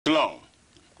Shalom.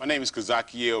 My name is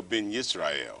Kazakiel Ben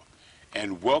Yisrael,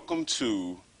 and welcome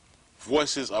to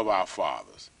Voices of Our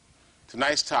Fathers.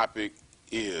 Tonight's topic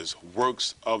is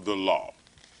works of the law.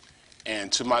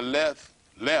 And to my left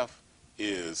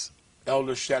is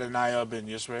Elder Shadaniah Ben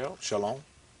Yisrael. Shalom.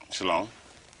 Shalom.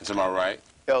 And to my right,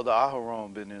 Elder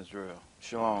Aharon Ben Israel.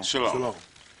 Shalom. Shalom. Shalom.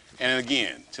 And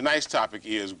again, tonight's topic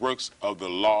is works of the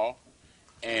law,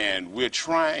 and we're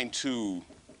trying to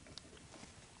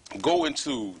go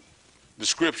into the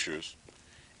scriptures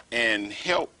and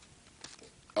help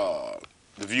the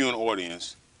viewing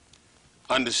audience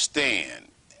come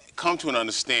to an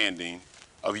understanding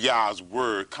of Yah's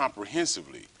word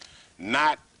comprehensively,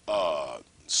 not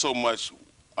so much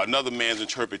another man's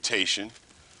interpretation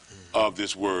of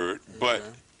this word, but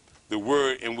the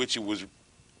word in which it was,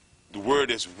 the word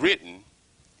that's written,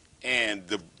 and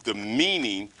the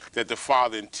meaning that the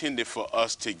Father intended for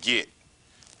us to get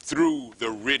through the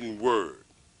written word,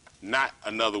 not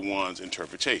another one's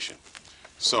interpretation.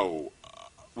 So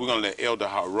we're going to let Elder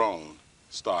Haron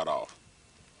start off.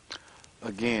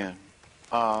 Again,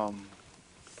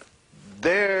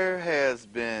 there has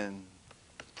been,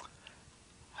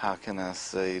 how can I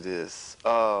say this,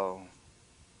 a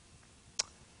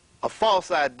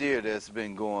false idea that's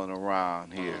been going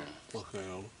around here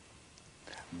Okay.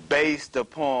 based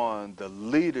upon the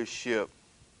leadership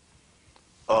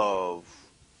of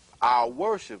our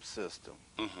worship system.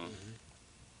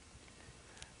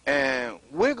 And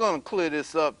we're going to clear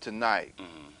this up tonight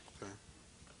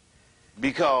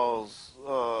because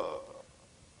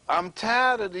I'm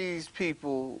tired of these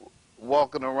people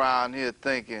walking around here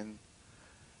thinking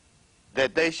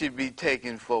that they should be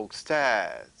taking folks'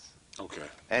 tithes Okay.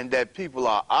 and that people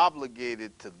are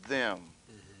obligated to them.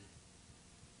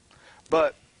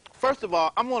 But first of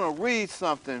all, I'm going to read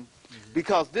something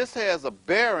because this has a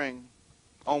bearing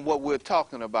on what we're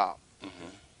talking about.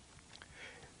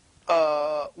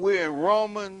 We're in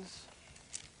Romans,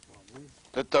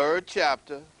 the 3rd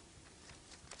chapter,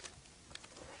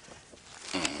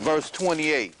 verse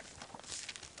 28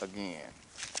 again.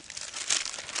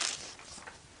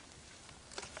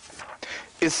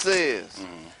 It says,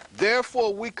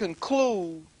 therefore we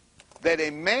conclude that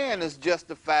a man is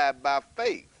justified by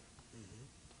faith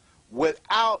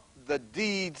without the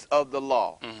deeds of the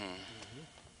law.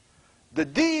 The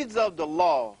deeds of the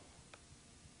law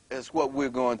is what we're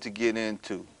going to get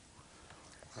into,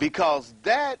 because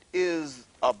that is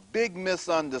a big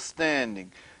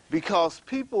misunderstanding, because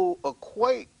people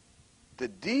equate the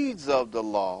deeds of the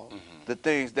law, the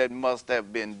things that must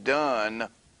have been done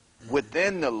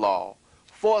within the law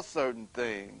for certain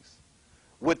things,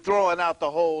 with throwing out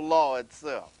the whole law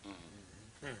itself.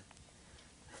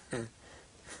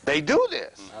 They do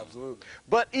this. Absolutely.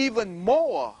 But even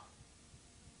more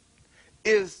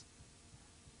is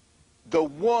the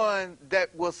one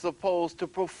that was supposed to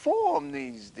perform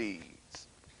these deeds.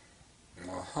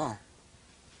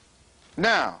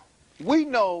 Now, we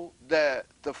know that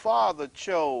the Father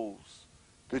chose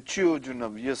the children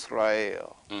of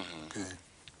Israel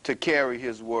to carry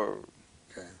his word,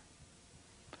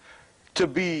 to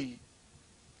be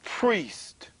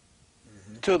priest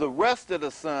to the rest of the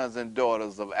sons and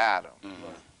daughters of Adam.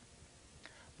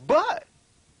 But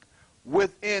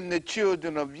within the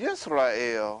children of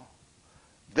Israel,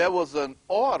 there was an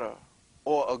order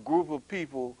or a group of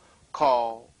people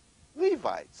called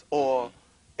Levites, or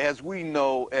as we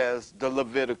know as the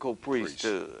Levitical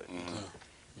priesthood,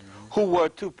 who were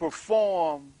to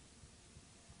perform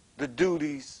the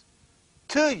duties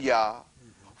to Yah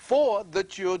for the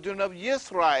children of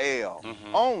Israel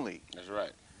only. That's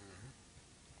right.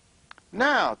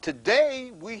 Now,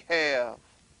 today we have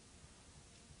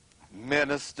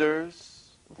ministers,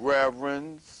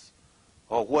 reverends,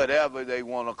 or whatever they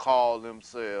want to call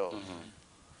themselves,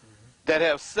 that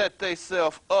have set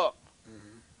themselves up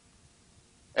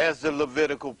as the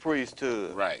Levitical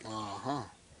priesthood. Right.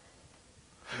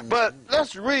 But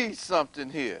let's read something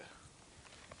here.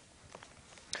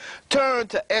 Turn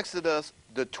to Exodus,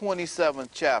 the 27th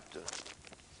chapter,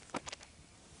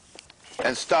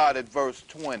 and start at verse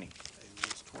 20.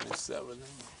 27.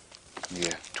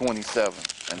 Yeah, 27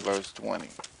 and verse 20.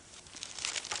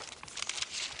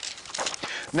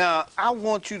 Now, I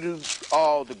want you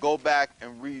all to go back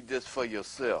and read this for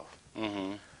yourself,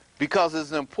 because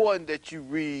it's important that you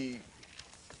read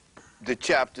the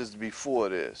chapters before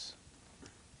this.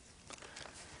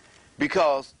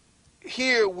 Because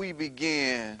here we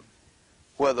begin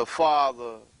where the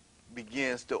Father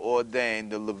begins to ordain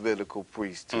the Levitical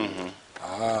priesthood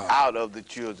out of the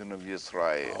children of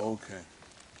Israel. Okay.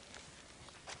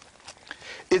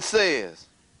 It says,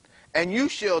 and you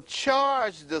shall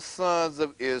charge the sons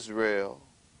of Israel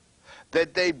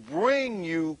that they bring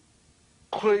you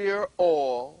clear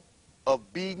oil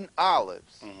of beaten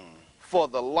olives for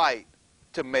the light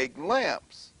to make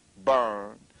lamps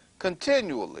burn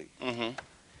continually.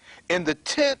 In the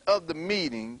tent of the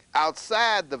meeting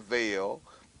outside the veil,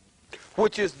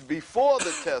 which is before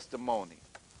the testimony.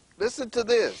 Listen to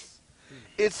this.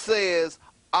 It says,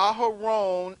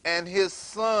 Aharon and his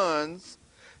sons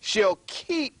shall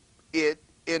keep it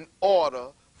in order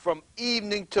from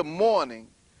evening to morning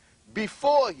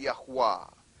before Yahweh.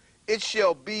 It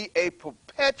shall be a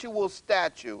perpetual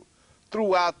statute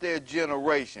throughout their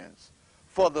generations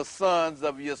for the sons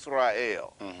of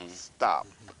Israel. Stop.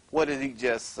 What did he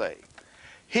just say?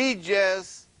 He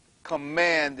just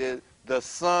commanded the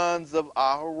sons of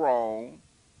Aharon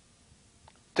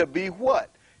to be what?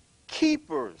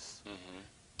 Keepers.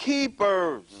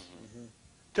 Keepers.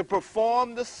 To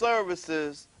perform the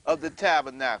services of the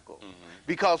tabernacle.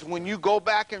 Because when you go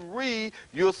back and read,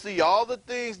 you'll see all the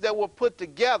things that were put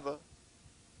together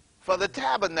for the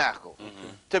tabernacle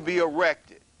to be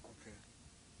erected.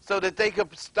 So that they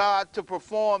could start to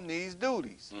perform these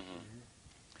duties.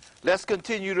 Let's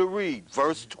continue to read.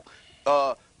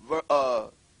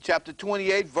 Chapter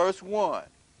 28, verse 1.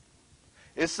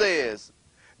 It says,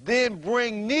 then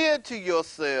bring near to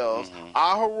yourselves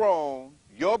Aharon,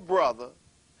 your brother,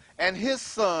 and his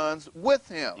sons with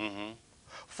him.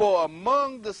 For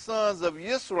among the sons of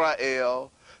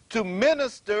Israel to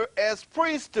minister as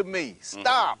priests to me.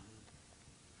 Stop.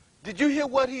 Did you hear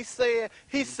what he said?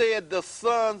 He said the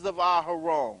sons of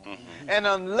Aharon. And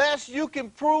unless you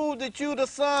can prove that you're the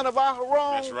son of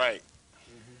Aharon, That's right.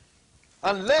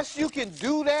 unless you can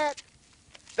do that,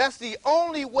 that's the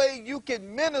only way you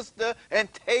can minister and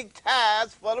take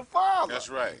tithes for the Father. That's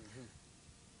right.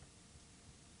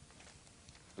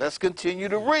 Let's continue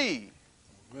to read.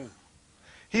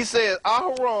 He says,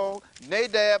 Aharon,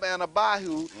 Nadab, and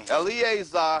Abihu,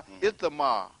 Eleazar,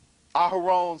 Ithamar,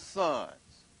 Aharon's sons.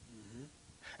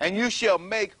 And you shall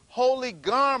make holy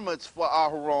garments for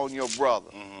Aharon, your brother,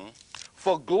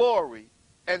 for glory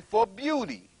and for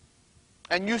beauty.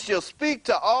 And you shall speak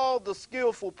to all the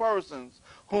skillful persons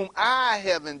whom I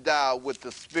have endowed with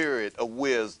the spirit of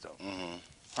wisdom.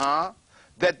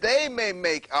 That they may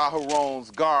make Aharon's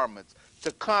garments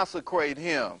to consecrate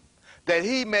him, that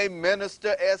he may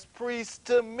minister as priest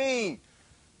to me.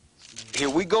 Here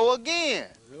we go again.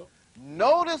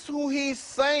 Notice who he's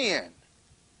saying.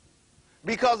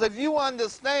 Because if you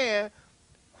understand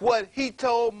what he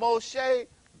told Moshe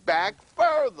back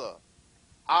further,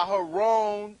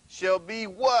 Aharon shall be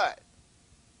what?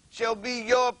 Shall be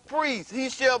your priest. He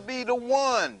shall be the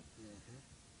one.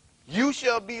 You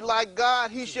shall be like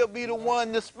God. He shall be the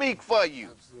one to speak for you.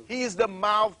 Absolutely. He's the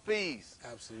mouthpiece.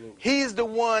 Absolutely. He's the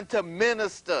one to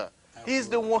minister. Absolutely. He's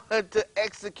the one to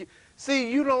execute.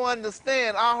 See, you don't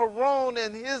understand. Aharon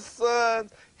and his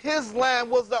sons, his lamb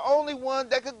was the only one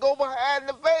that could go behind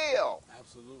the veil.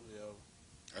 Absolutely, yo.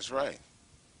 That's right.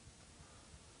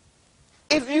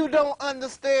 If you don't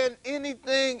understand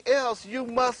anything else, you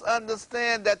must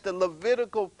understand that the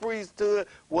Levitical priesthood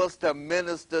was to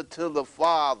minister to the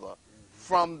Father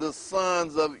from the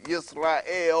sons of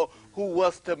Israel, who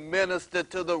was to minister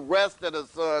to the rest of the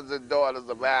sons and daughters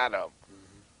of Adam.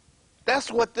 That's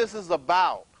what this is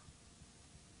about.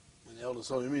 And Elder,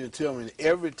 so you mean to tell me that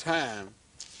every time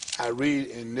I read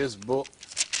in this book,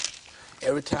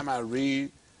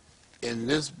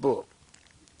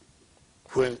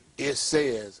 when it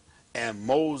says, and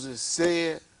Moses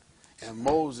said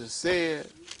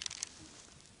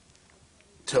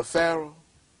to Pharaoh,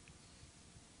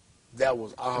 that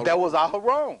was Aharon. That was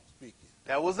Aharon speaking.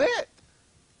 That was it.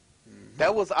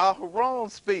 That was Aharon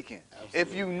speaking. Absolutely.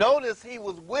 If you notice, he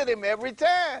was with him every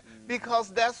time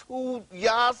because that's who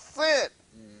Yah sent.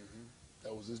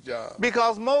 That was his job.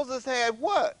 Because Moses had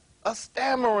what? A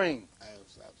stammering.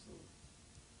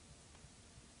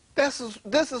 Absolutely.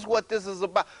 This is what this is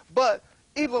about. But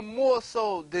even more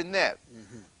so than that,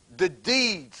 the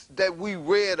deeds that we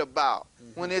read about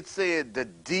when it said the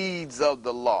deeds of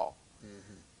the law,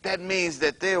 that means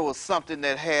that there was something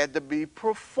that had to be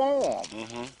performed.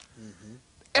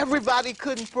 Everybody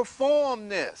couldn't perform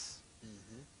this.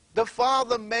 The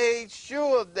Father made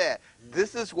sure of that.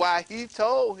 This is why he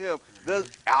told him, the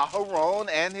Aharon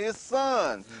and his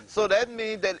sons. So that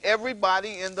means that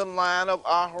everybody in the line of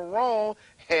Aharon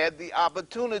had the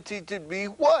opportunity to be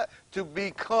what? To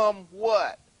become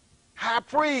what? High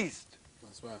priest.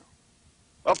 That's right.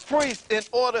 A priest in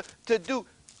order to do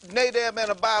Nadab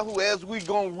and Abihu, as we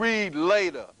going to read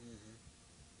later.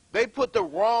 They put the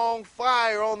wrong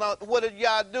fire on the, what did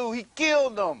Yah do? He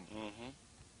killed them.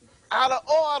 Out of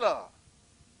order.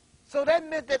 So that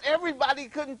meant that everybody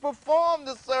couldn't perform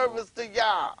the service to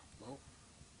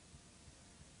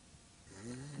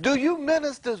Do you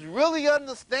ministers really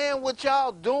understand what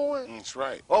y'all doing That's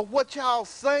right. or what y'all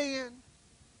saying?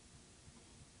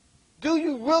 Do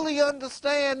you really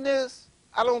understand this?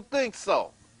 I don't think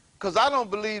so, because I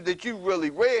don't believe that you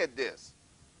really read this.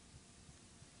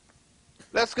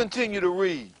 Let's continue to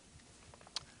read.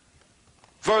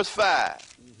 Verse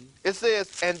 5. It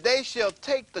says, and they shall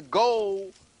take the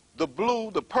gold, the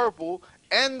blue, the purple,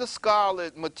 and the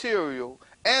scarlet material,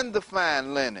 and the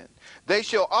fine linen. They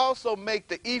shall also make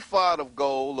the ephod of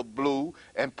gold, of blue,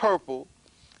 and purple,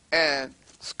 and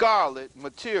scarlet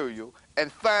material,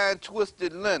 and fine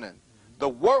twisted linen, the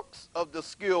works of the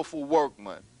skillful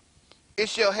workman. It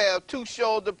shall have 2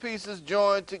 shoulder pieces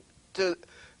joined to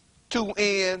 2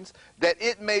 ends, that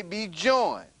it may be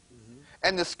joined.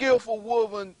 And the skillful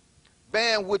woven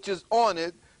band which is on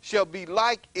it shall be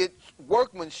like its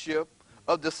workmanship,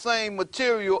 of the same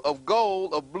material of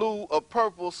gold, of blue, of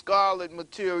purple, scarlet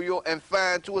material, and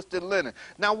fine twisted linen.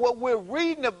 Now what we're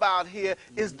reading about here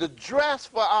is the dress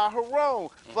for Aharon,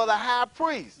 for the high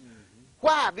priest.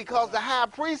 Why? Because the high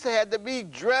priest had to be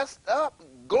dressed up,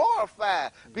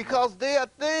 glorified, because there are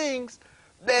things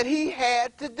that he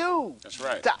had to do. That's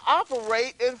right. To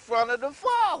operate in front of the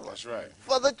Father. That's right.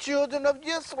 For the children of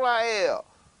Israel.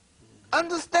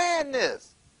 Understand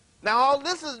this. Now all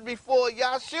this is before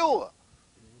Yahshua.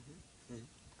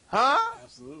 Huh?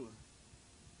 Absolutely.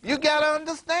 You got to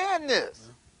understand this.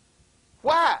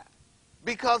 Why?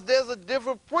 Because there's a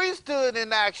different priesthood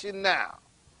in action now.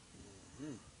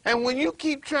 And when you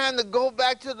keep trying to go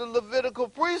back to the Levitical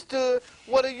priesthood,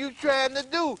 what are you trying to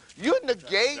do? You're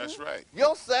negating That's right.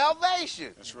 your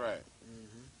salvation. That's right.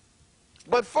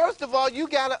 But first of all, you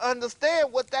got to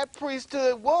understand what that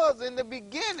priesthood was in the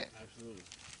beginning. Absolutely.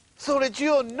 So that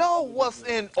you'll know what's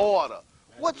in order,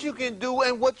 what you can do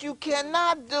and what you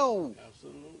cannot do.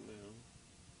 Absolutely.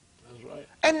 That's right.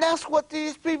 And that's what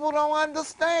these people don't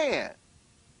understand.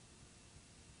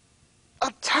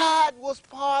 A tithe was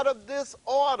part of this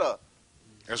order.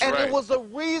 That's and right. there was a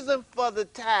reason for the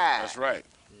tithe. That's right.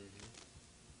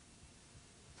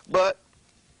 But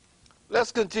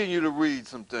let's continue to read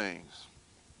some things.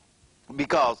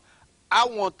 Because I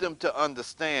want them to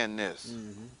understand this.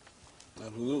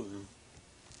 Absolutely.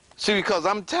 See, because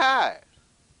I'm tired.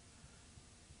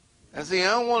 And see, I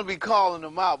don't want to be calling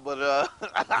them out, but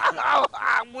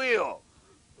I will.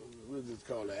 We'll just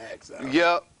call the axe out.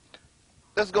 Yep.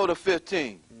 Let's go to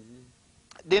 15.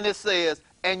 Then it says,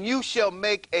 and you shall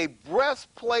make a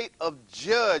breastplate of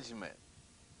judgment,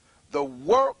 the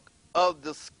work of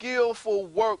the skillful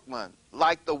workman,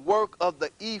 like the work of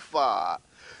the ephod.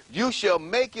 You shall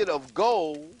make it of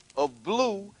gold, of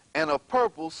blue, and of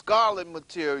purple, scarlet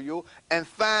material, and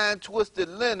fine twisted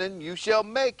linen you shall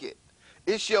make it.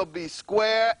 It shall be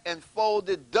square and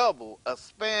folded double, a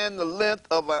span the length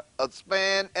of a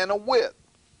span and a width.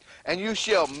 And you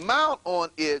shall mount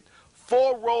on it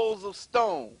 4 rows of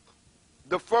stone.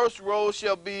 The first row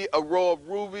shall be a row of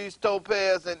rubies,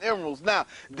 topaz, and emeralds. Now,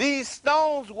 these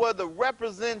stones were the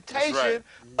representation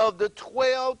of the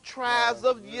 12 tribes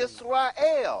of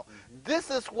Israel.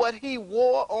 This is what he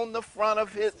wore on the front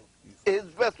of his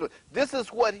vestment. This is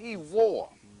what he wore.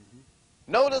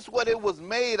 Notice what it was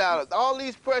made out of. All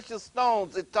these precious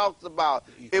stones it talks about,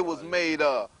 it was made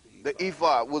of. The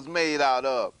ephod was made out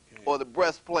of, or the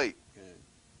breastplate.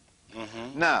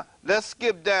 Now, let's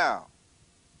skip down.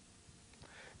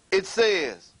 It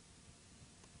says,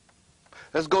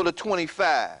 let's go to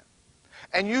 25.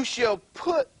 And you shall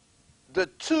put the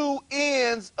 2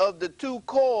 ends of the 2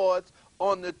 cords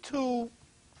on the 2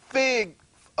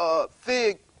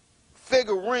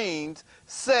 figurines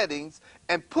settings,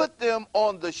 and put them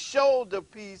on the shoulder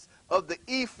piece of the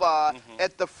ephod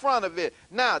at the front of it.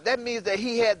 Now, that means that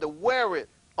he had to wear it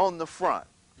on the front.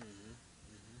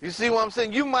 You see what I'm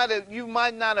saying? You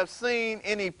might not have seen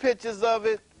any pictures of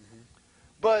it,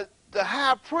 but the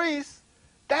high priest,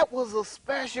 that was a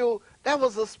special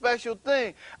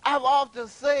thing. I've often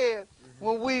said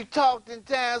when we talked in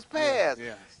times past,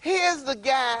 here's the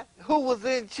guy who was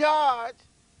in charge,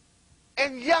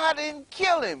 and y'all didn't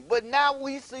kill him. But now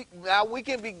we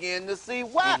can begin to see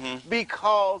why.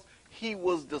 Because he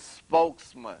was the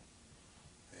spokesman.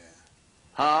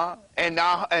 Huh? And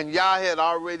y'all had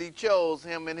already chose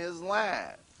him in his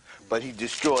line. But he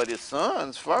destroyed his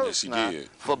sons first did.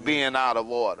 for being out of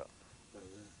order.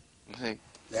 See?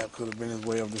 That could have been his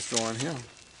way of destroying him.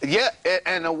 Yeah,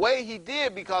 and the way he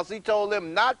did, because he told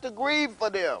them not to grieve for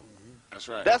them. That's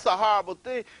right. That's a horrible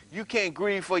thing. You can't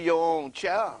grieve for your own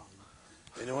child.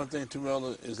 And the one thing, too,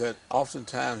 Elder, is that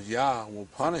oftentimes Yah will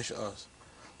punish us,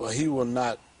 but he will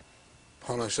not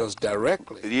punish us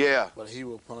directly. Yeah. But he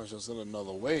will punish us in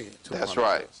another way to That's punish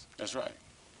right. us. That's right.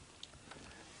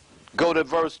 Go to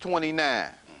verse 29.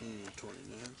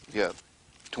 29. Yeah,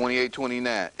 28,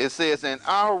 29. It says, and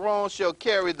Aaron shall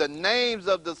carry the names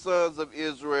of the sons of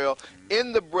Israel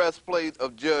in the breastplate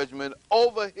of judgment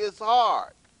over his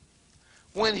heart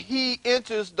when he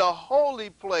enters the holy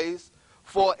place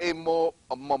for a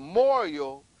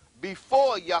memorial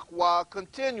before Yahweh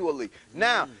continually.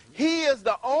 Now, he is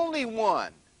the only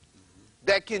one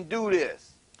that can do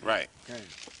this. Right. Okay.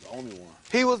 The only one.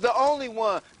 He was the only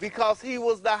one because he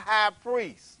was the high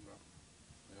priest.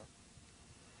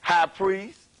 High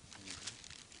priest.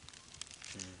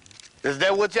 Is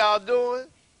that what y'all doing?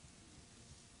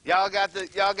 Y'all got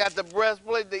the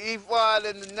breastplate, the ephod,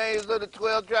 and the names of the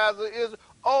 12 tribes of Israel.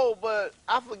 Oh, but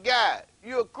I forgot.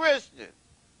 You're a Christian.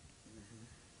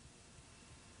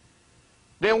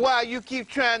 Then why you keep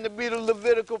trying to be the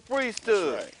Levitical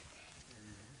priesthood? That's right.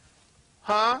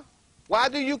 Huh? Why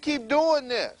do you keep doing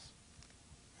this?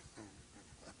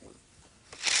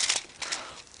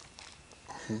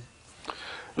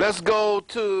 Let's go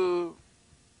to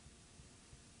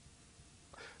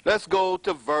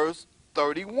verse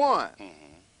 31.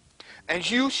 And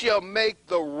you shall make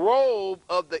the robe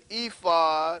of the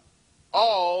ephod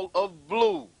all of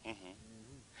blue.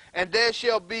 And there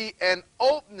shall be an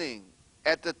opening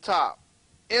at the top.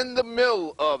 In the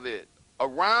middle of it,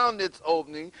 around its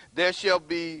opening, there shall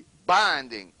be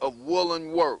binding of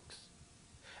woolen works,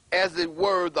 as it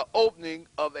were the opening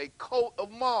of a coat of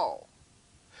mail,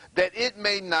 that it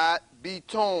may not be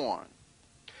torn.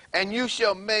 And you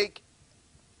shall make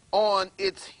on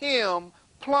its hem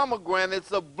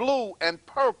pomegranates of blue and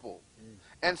purple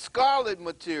and scarlet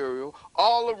material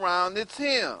all around its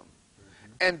hem,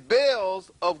 and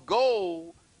bells of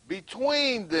gold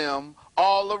between them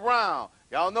all around.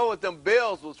 Y'all know what them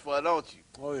bells was for, don't you?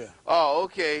 Oh, yeah. Oh,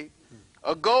 okay.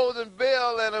 A golden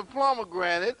bell and a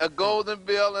pomegranate, a golden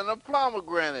bell and a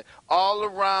pomegranate, all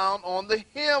around on the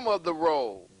hem of the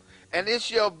robe. And it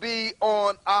shall be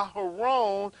on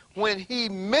Aharon when he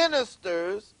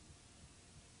ministers,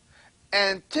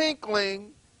 and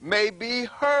tinkling may be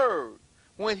heard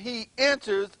when he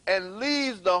enters and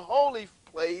leaves the holy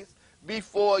place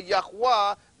before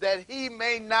Yahweh, that he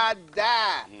may not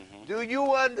die. Do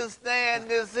you understand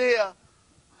this here?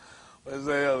 What's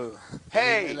the other?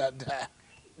 Hey. He may not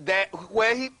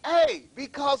die.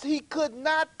 Because he could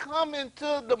not come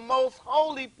into the most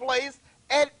holy place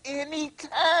at any time.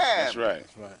 That's right.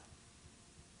 That's right.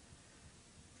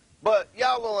 But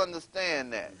y'all don't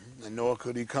understand that. And nor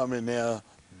could he come in there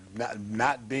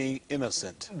not being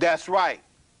innocent. That's right.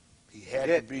 He had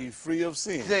to be free of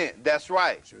sin. That's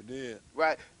right. Sure did.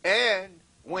 Right. And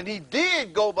when he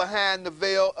did go behind the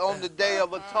veil on the Day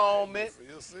of Atonement,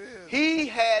 Free of sin. he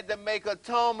had to make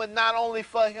atonement not only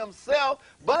for himself,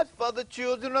 but for the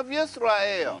children of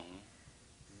Israel.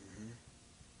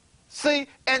 See,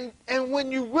 and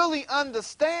when you really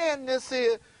understand this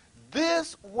here,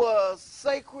 this was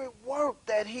sacred work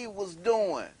that he was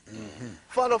doing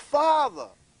for the Father,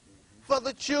 for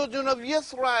the children of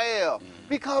Israel,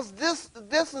 because this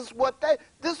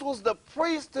was the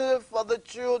priesthood for the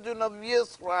children of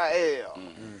Israel.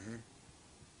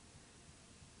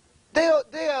 There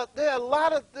are a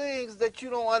lot of things that you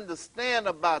don't understand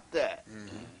about that.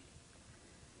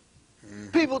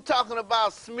 People talking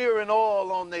about smearing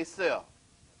oil on themselves.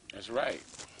 That's right.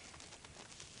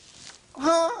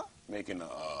 Huh? Making an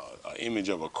image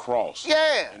of a cross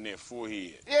Yeah. in their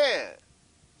forehead. Yeah.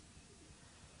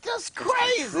 That's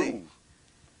crazy.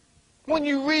 When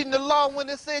you read in the law, when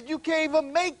it said you can't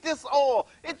even make this oil,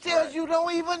 it tells you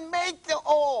don't even make the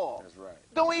oil. That's right.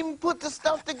 Don't even put the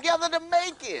stuff together to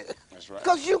make it. That's right.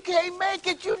 Because you can't make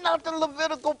it. You're not the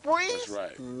Levitical priest.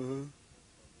 That's right.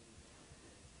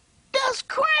 That's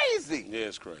crazy. Yeah,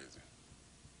 it's crazy.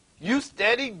 You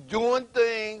steady doing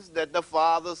things that the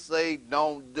Father say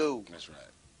don't do. That's right.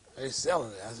 They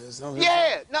selling it. I said, something.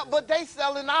 Yeah, no, but they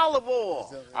selling olive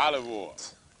oil. Olive oil.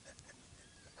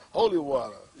 Holy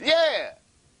water. Yeah.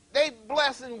 They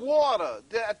blessing water,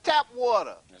 tap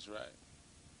water, That's right.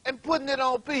 and putting it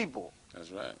on people.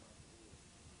 That's right.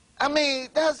 I mean,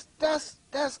 that's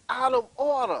out of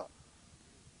order.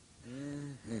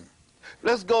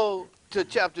 Let's go to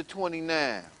chapter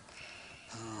 29,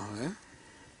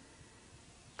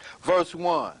 verse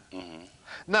 1.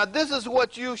 Now this is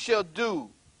what you shall do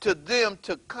to them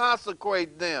to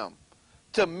consecrate them,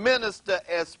 to minister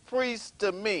as priests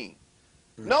to me.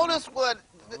 Notice what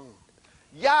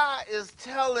Yah is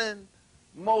telling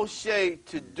Moshe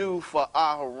to do for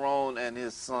Aharon and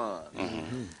his son.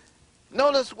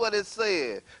 Notice what it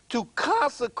said, to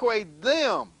consecrate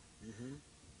them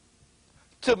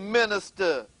to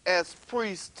minister as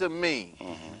priests to me.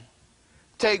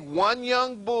 Take one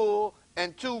young bull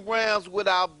and 2 rams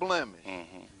without blemish,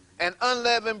 and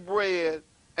unleavened bread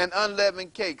and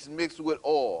unleavened cakes mixed with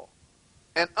oil,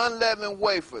 and unleavened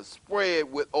wafers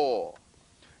spread with oil.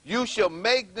 You shall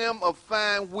make them of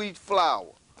fine wheat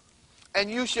flour, and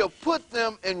you shall put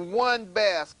them in one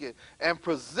basket and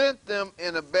present them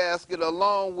in a basket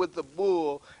along with the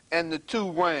bull and the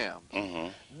 2 rams.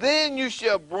 Then you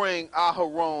shall bring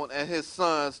Aharon and his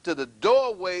sons to the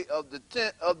doorway of the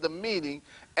tent of the meeting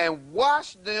and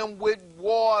wash them with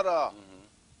water.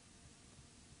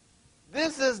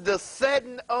 This is the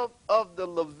setting up of the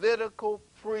Levitical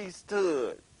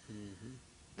priesthood.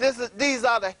 These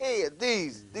are the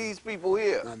heads, these people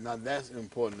here. Now that's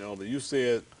important, Elder. You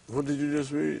said, what did you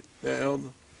just read, that, Elder?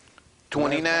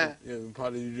 29. Yeah, the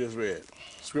part that you just read.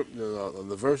 Script,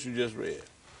 the verse you just read.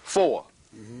 4.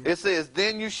 It says,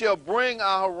 then you shall bring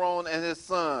Aharon and his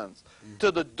sons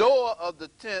to the door of the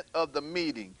tent of the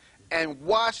meeting and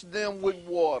wash them with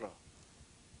water.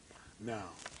 Now,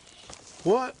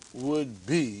 what would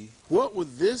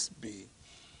this be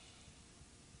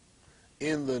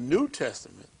in the New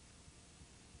Testament?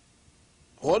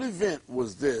 What event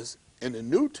was this in the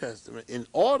New Testament in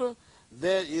order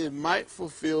that it might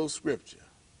fulfill Scripture?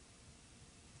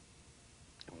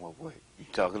 In what way? You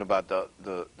talking about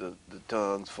the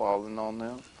tongues falling on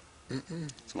them?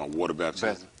 It's my water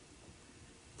baptism.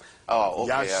 Oh,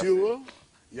 okay.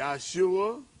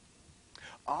 Yahshua.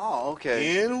 Oh,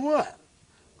 okay. In what?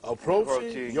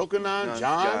 Approaching Yochanan,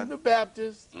 John the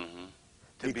Baptist.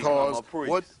 Because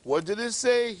what did it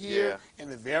say here in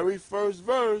the very first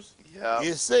verse?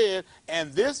 It said,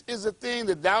 and this is the thing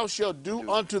that thou shalt do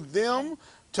unto them,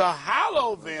 to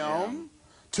hallow them,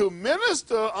 to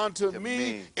minister unto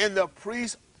me in the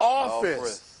priest's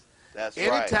office. That's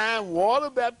Anytime water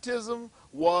baptism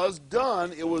was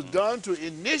done, it was done to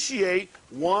initiate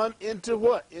one into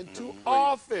what? Into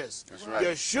office. That's right.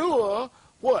 Yeshua,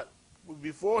 what?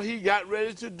 Before he got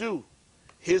ready to do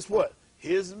his what?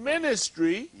 His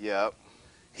ministry,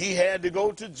 he had to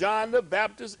go to John the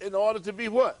Baptist in order to be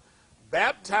what?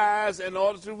 Baptized in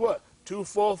order to what? To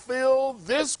fulfill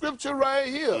this scripture right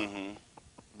here.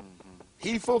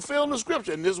 He fulfilled the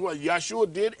scripture. And this is what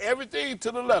Yeshua did, everything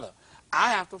to the letter.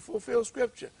 I have to fulfill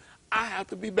scripture. I have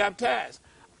to be baptized.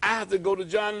 I have to go to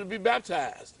John to be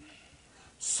baptized.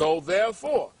 So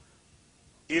therefore,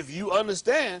 if you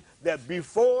understand that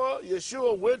before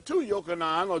Yeshua went to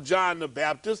Yochanan or John the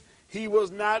Baptist, he was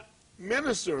not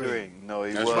ministering. No,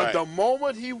 he That's wasn't. right. But the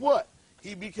moment he what?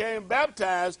 He became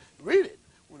baptized. Read it.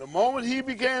 The moment he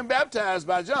became baptized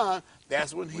by John,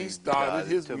 that's when he started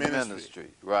his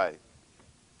ministry. Right.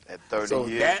 At 30 So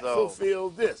years that old.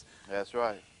 fulfilled this. That's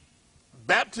right.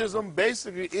 Baptism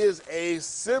basically is a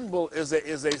symbol, is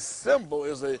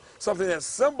something that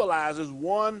symbolizes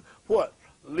one what?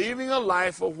 Leaving a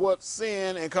life of what?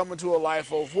 Sin, and coming to a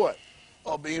life of what?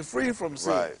 Of being free from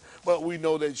sin. Right. But we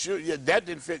know that that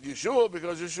didn't fit Yeshua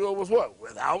because Yeshua was what?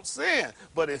 Without sin.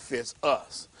 But it fits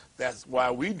us. That's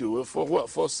why we do it for what?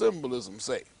 For symbolism's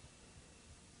sake.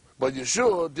 But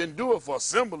Yeshua didn't do it for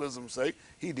symbolism's sake.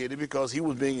 He did it because he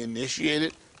was being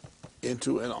initiated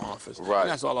into an office. Right. And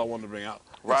that's all I wanted to bring out.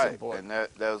 Right. And that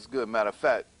was good. Matter of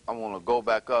fact, I want to go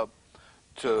back up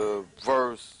to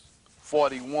verse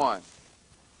 41.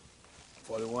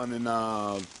 41 in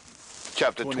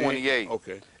chapter 28.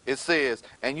 Okay. It says,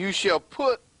 and you shall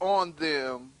put on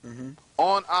them,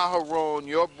 on Aharon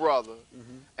your brother,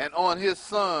 and on his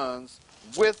sons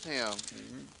with him,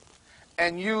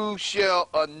 and you shall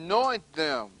anoint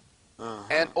them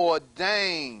and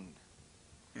ordain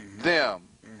them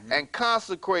and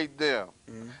consecrate them,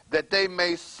 that they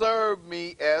may serve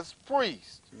me as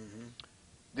priests.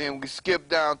 Then we skip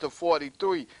down to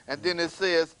 43, and then it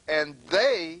says, and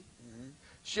they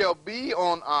shall be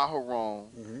on Aharon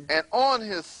and on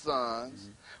his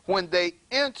sons when they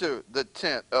enter the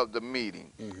tent of the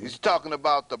meeting. He's talking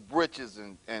about the breeches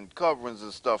and coverings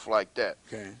and stuff like that.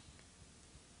 Okay.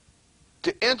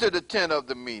 To enter the tent of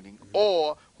the meeting,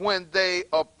 or when they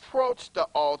approach the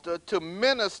altar to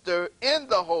minister in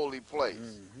the holy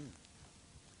place.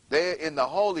 They're in the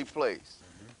holy place.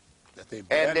 That they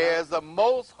And there's a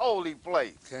most holy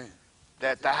place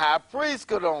that the high priest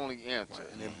could only enter.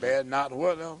 And they bear not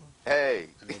what, Elder? Hey.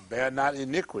 And they bear not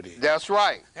iniquity. That's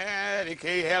right. And they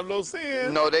can't have no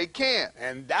sin. No, they can't.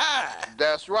 And die.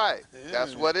 That's right.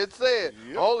 That's what it said.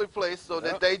 Holy place, so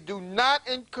that they do not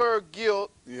incur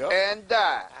guilt and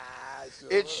die.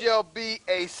 It shall be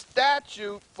a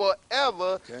statute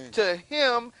forever to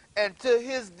him and to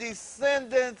his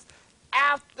descendants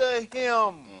after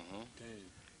him.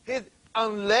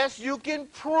 Unless you can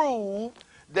prove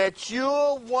that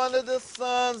you're one of the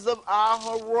sons of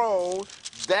Aharon,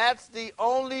 That's the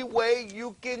only way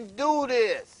you can do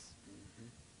this.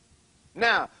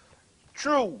 Now,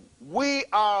 true, we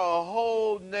are a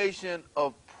whole nation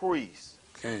of priests.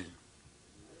 Okay.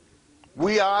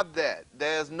 We are that.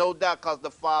 There's no doubt, because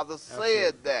the Father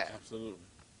said that. Absolutely.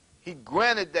 He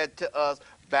granted that to us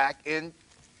back in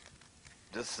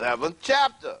the 7th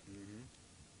chapter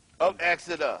of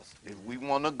Exodus. If we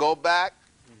want to go back,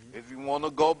 if you want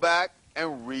to go back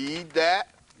and read that,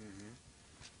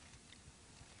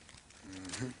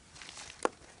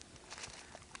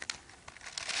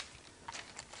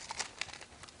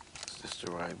 is this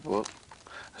the right book?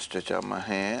 I stretch out my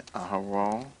hand.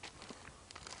 Wrong.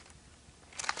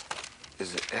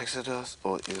 Is it Exodus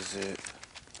or is it?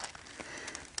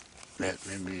 That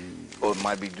maybe. Or it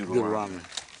might be Deuteronomy.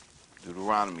 Deuteronomy.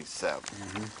 Deuteronomy 7.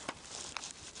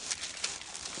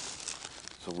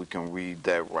 So we can read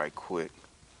that right quick,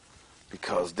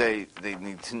 because they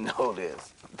need to know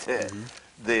this, that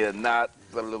they are not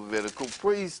the Levitical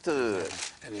priesthood.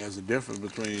 And there's a difference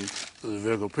between the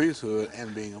Levitical priesthood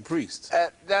and being a priest.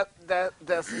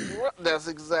 That's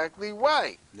exactly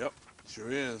right. Yep, sure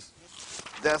is.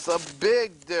 That's a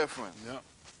big difference. Yep.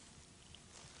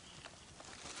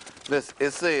 Listen,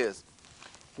 it says,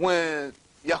 when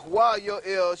Yahweh your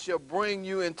El shall bring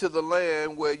you into the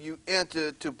land where you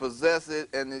enter to possess it,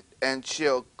 and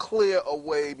shall clear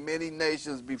away many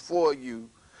nations before you,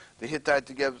 the Hittite,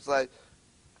 the Jebusite,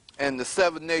 and the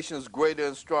 7 nations greater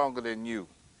and stronger than you.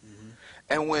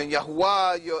 And when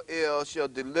Yahweh your El shall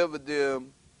deliver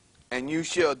them, and you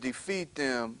shall defeat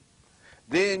them,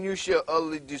 then you shall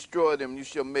utterly destroy them. You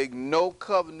shall make no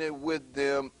covenant with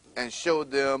them and show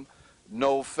them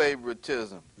no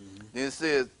favoritism. Then it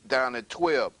says down at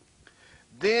 12,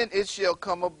 then it shall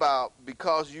come about,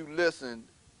 because you listen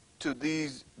to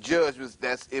these judgments,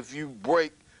 that's if you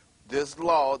break this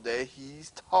law that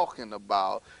he's talking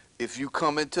about, if you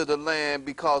come into the land,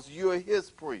 because you're his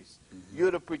priest,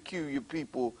 you're the peculiar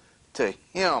people to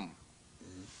him.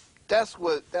 That's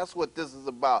what this is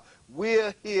about.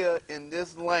 We're here in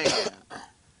this land,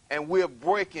 and we're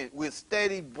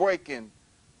steady breaking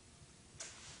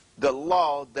the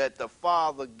law that the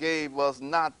Father gave us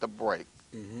not to break.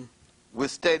 We're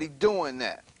steady doing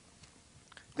that.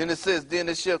 Then it says, then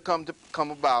it shall come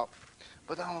about.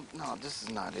 But no, this is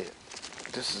not it.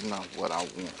 This is not what I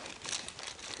want.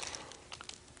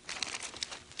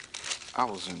 I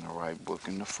was in the right book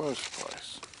in the first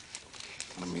place.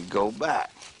 Let me go back.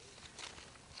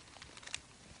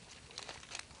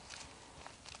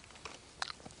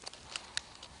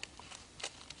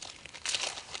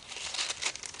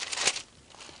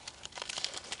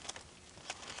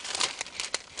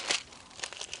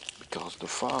 Because the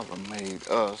Father made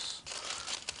us.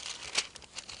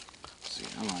 See,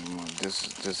 I don't know. This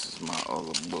is my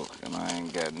other book, and I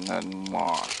ain't got nothing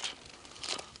marked.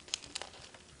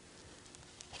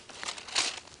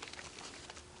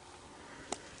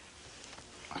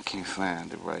 I can't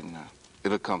find it right now.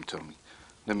 It'll come to me.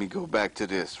 Let me go back to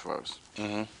this first.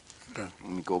 Okay. Let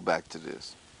me go back to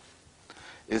this.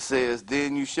 It says,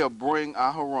 then you shall bring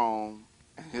Aharon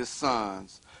and his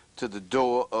sons to the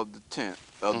door of the tent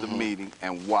of the meeting,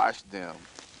 and wash them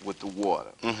with the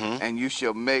water. And you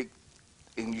shall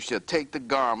take the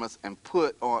garments and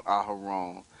put on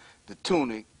Aharon the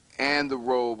tunic and the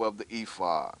robe of the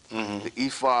ephod, the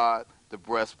ephod, the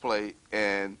breastplate,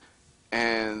 and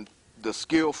the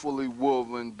skillfully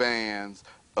woven bands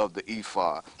of the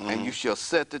ephod. And you shall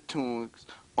set the tunics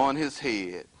on his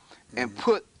head, and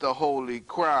put the holy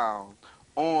crown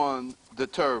on the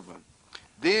turban.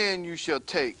 Then you shall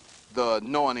take the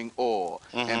anointing oil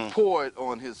and pour it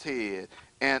on his head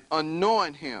and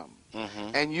anoint him.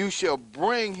 And you shall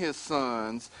bring his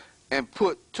sons and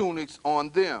put tunics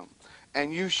on them,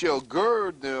 and you shall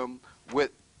gird them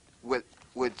with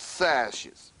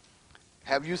sashes.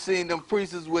 Have you seen them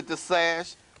priests with the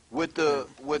sash, with the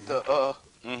Oh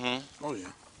yeah.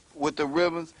 with the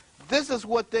ribbons? This is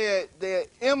what they're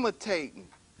imitating.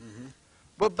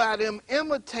 But by them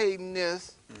imitating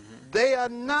this, they are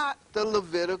not the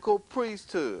Levitical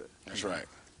priesthood. That's right.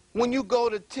 When you go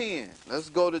to 10, let's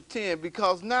go to 10,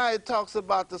 because now it talks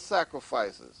about the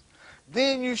sacrifices.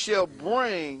 Then you shall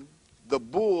bring the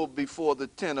bull before the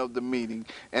tent of the meeting,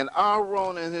 and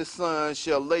Aaron and his sons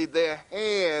shall lay their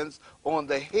hands on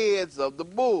the heads of the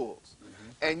bulls.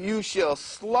 And you shall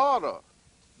slaughter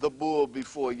the bull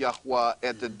before Yahweh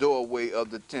at the doorway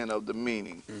of the tent of the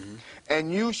meeting.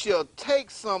 And you shall take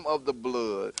some of the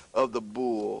blood of the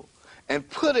bull and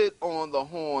put it on the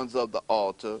horns of the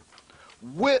altar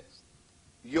with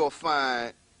your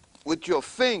finger,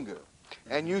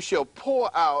 and you shall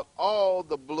pour out all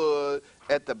the blood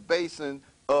at the basin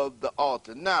of the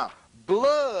altar. Now,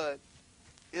 blood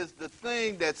is the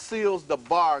thing that seals the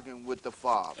bargain with the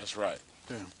Father. That's right.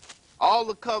 Yeah. All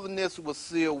the covenants were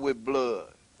sealed with blood.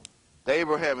 The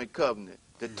Abrahamic covenant,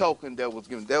 the token that was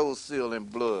given, that was sealed in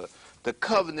blood. The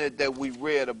covenant that we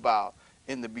read about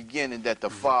in the beginning that the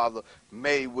Father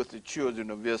made with the children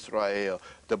of Israel.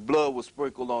 The blood was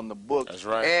sprinkled on the book That's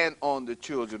right. and on the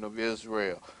children of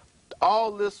Israel.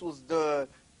 All this was done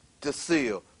to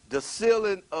seal. The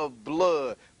sealing of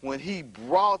blood when he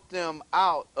brought them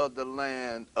out of the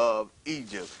land of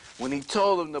Egypt. When he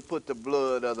told them to put the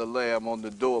blood of the lamb on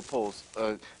the doorposts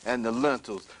and the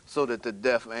lintels so that the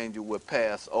death angel would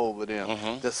pass over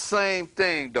them. The same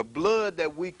thing, the blood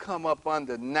that we come up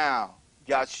under now,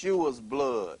 Yeshua's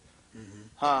blood,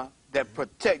 that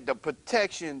the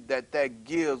protection that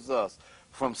gives us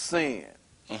from sin.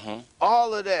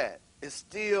 All of that is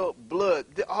still blood.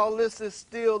 All this is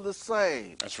still the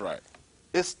same. That's right.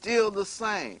 It's still the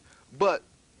same. But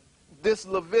this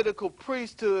Levitical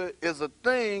priesthood is a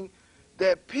thing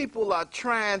that people are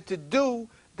trying to do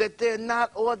that they're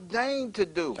not ordained to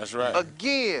do. That's right.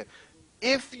 Again,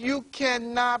 if you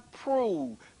cannot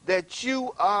prove that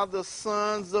you are the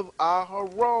sons of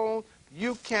Aharon,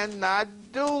 you cannot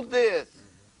do this.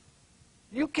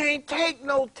 You can't take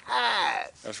no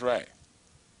tithes. That's right.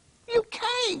 You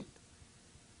can't.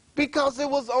 Because it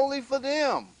was only for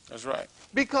them. That's right.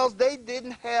 Because they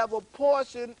didn't have a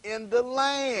portion in the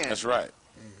land. That's right.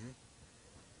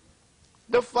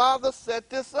 The Father set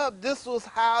this up. This was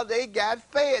how they got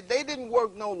fed. They didn't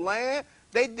work no land.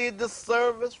 They did the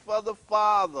service for the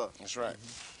Father. That's right.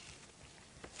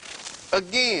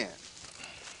 Again,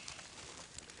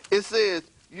 it says,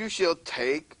 you shall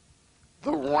take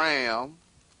the ram,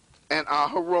 and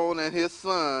Aharon and his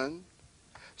son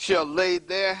shall lay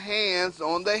their hands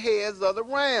on the heads of the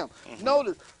ram.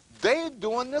 Notice, they're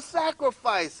doing the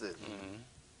sacrifices.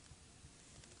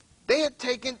 They had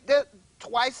taken that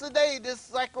twice a day. These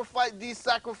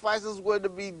sacrifices were to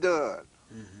be done.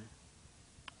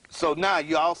 So now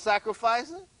y'all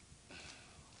sacrificing?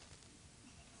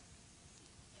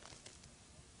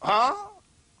 Huh?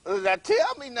 Now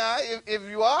tell me now, if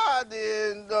you are,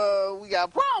 then we got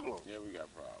a problem. Yeah, we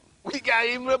got problems. We got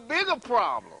even a bigger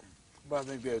problem. But I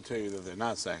think they'll tell you that they're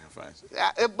not sacrificing.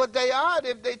 But they are.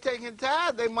 If they taking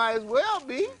tithes, they might as well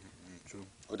be. True.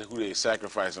 But who they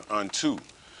sacrificing unto?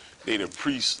 They the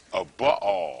priests of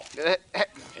Baal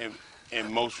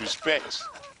in most respects,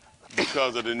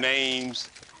 because of the names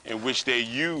in which they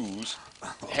use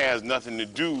has nothing to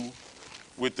do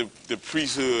with the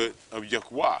priesthood of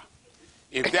Yahweh.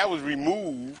 If that was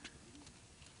removed,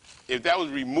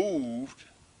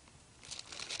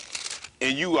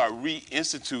 and you are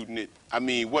reinstituting it, I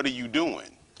mean, what are you doing?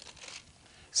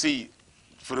 See,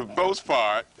 for the most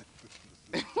part,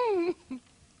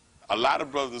 a lot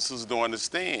of brothers and sisters don't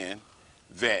understand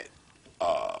that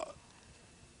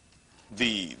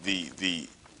the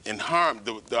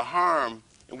harm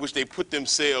in which they put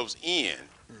themselves in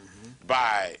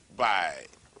by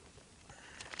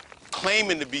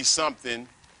claiming to be something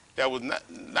that was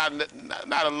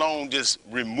not alone just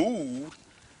removed,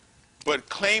 but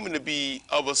claiming to be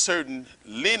of a certain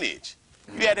lineage.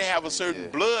 You had to have a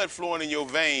certain blood flowing in your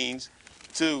veins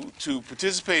to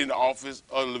participate in the office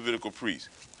of the Levitical priest.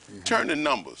 Turn to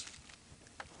Numbers.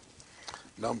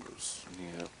 Numbers.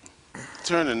 Yeah.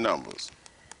 Turn to Numbers.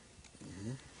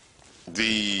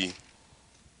 The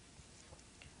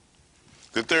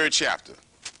third chapter.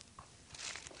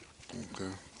 Okay.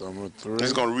 Number 3.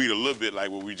 It's going to read a little bit like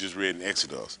what we just read in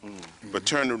Exodus. But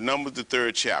turn to Numbers, the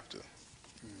third chapter.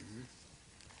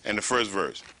 And the first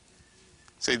verse.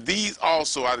 Say, these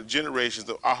also are the generations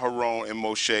of Aharon and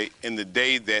Moshe in the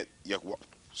day that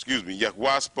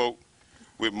Yahweh spoke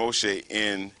with Moshe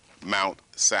in Mount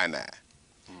Sinai.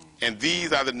 And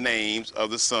these are the names of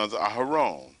the sons of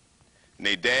Aharon: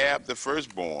 Nadab the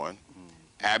firstborn,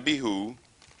 Abihu,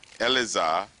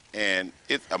 Eleazar, and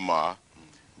Ithamar.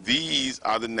 These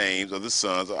are the names of the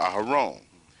sons of Aharon,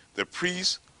 the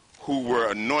priests who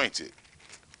were anointed,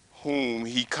 whom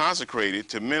he consecrated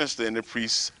to minister in the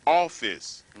priest's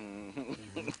office.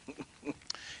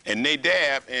 And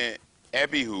Nadab and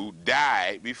Abihu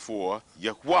died before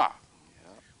Yahweh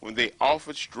when they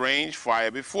offered strange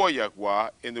fire before Yahweh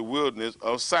in the wilderness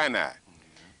of Sinai.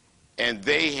 And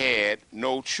they had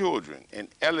no children. And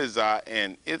Eleazar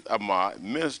and Ithamar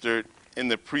ministered in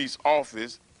the priest's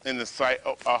office in the sight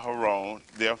of Aharon,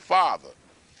 their father.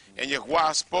 And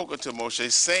Yahweh spoke unto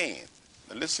Moshe, saying,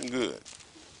 now listen good,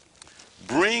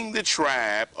 bring the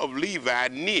tribe of Levi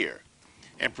near,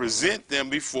 and present them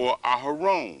before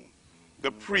Aharon, the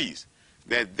priest,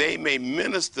 that they may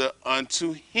minister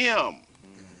unto him.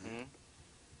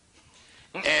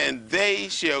 And and they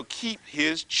shall keep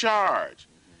his charge,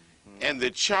 and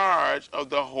the charge of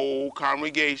the whole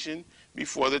congregation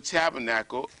before the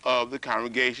tabernacle of the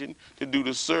congregation to do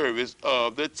the service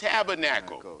of the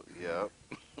tabernacle. Yep.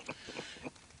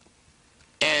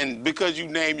 And because you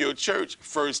name your church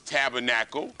First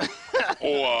Tabernacle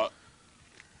or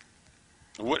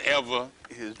whatever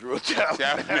Israel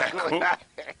tabernacle.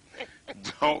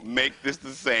 don't make this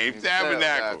the same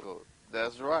tabernacle.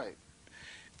 That's right.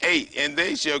 8, and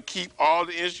they shall keep all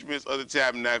the instruments of the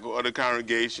tabernacle of the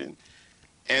congregation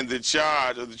and the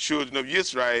charge of the children of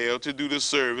Israel to do the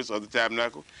service of the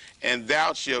tabernacle. And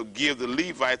thou shalt give the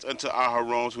Levites unto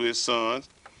Aharon to his sons.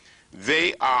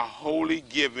 They are wholly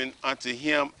given unto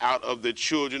him out of the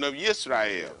children of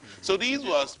Israel. So these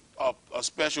was a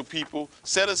special people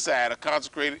set aside,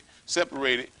 consecrated,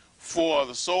 separated for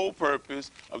the sole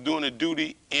purpose of doing the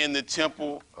duty in the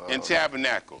temple and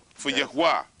tabernacle for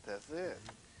Yahweh. That's it.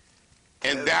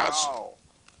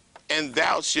 And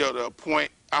thou shalt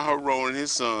appoint Aharon and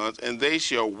his sons, and they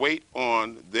shall wait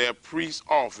on their priest's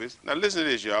office. Now listen to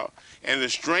this, y'all. And the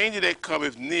stranger that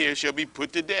cometh near shall be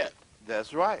put to death.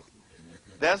 That's right.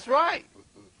 That's right.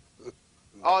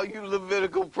 All you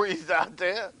Levitical priests out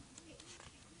there.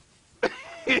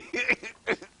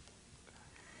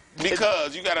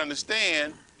 Because you got to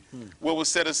understand what was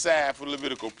set aside for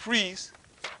Levitical priests.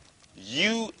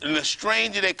 You and the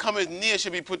stranger that cometh near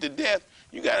shall be put to death.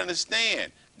 You got to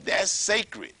understand that's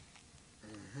sacred,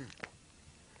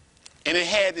 and it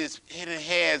has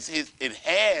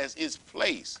its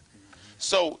place.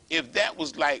 So if that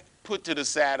was like put to the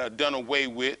side or done away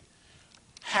with,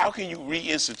 how can you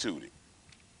reinstitute it?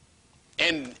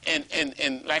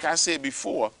 And like I said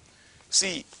before,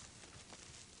 see,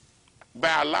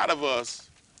 by a lot of us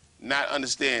not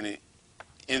understanding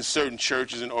in certain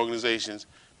churches and organizations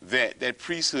that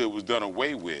priesthood was done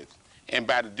away with, and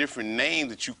by the different names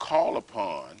that you call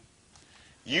upon,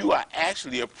 you are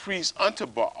actually a priest unto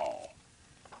Baal,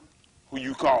 who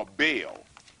you call Baal.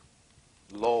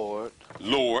 Lord,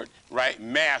 right?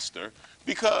 Master,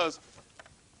 because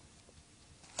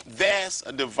that's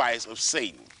a device of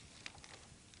Satan.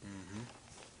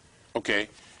 Okay?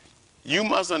 You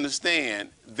must understand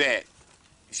that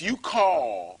if you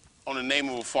call on the name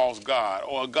of a false god,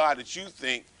 or a god that you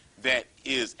think that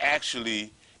is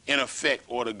actually in effect,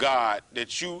 or the God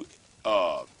that you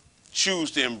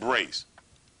choose to embrace,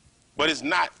 but it's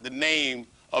not the name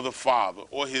of the Father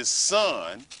or his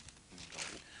Son,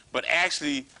 but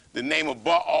actually the name of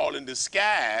Baal in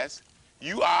disguise,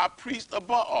 you are a priest of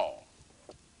Baal.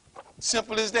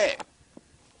 Simple as that.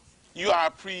 You are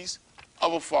a priest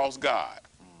of a false god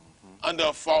under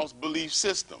a false belief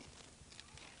system.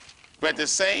 But at the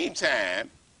same time,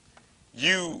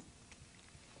 you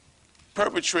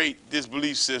perpetrate this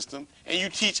belief system and you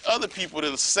teach other people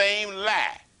the same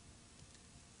lie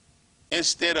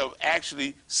instead of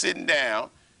actually sitting down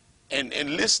and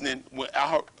listening when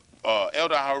our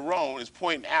Elder Aharon is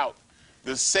pointing out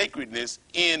the sacredness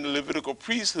in the Levitical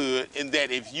priesthood, and that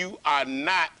if you are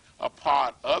not a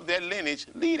part of that lineage,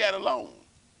 leave that alone.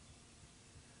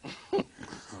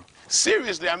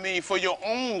 Seriously, I mean, for your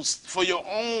own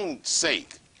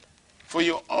sake, for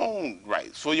your own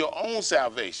rights, for your own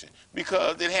salvation,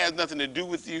 because it has nothing to do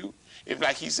with you. If,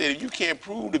 like he said, if you can't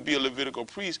prove to be a Levitical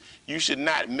priest, you should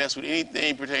not mess with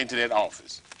anything pertaining to that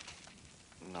office.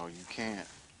 No, you can't.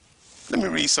 Let me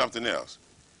read something else.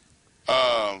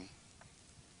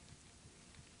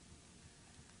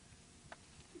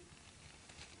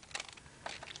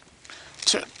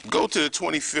 Go to the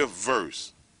 25th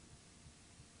verse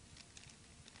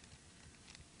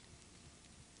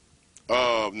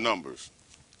of Numbers.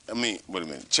 Wait a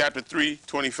minute. Chapter 3,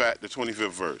 25, the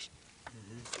 25th verse.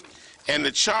 And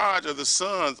the charge of the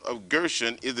sons of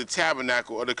Gershon is the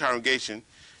tabernacle of the congregation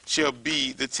shall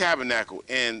be the tabernacle,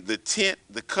 and the tent,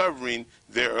 the covering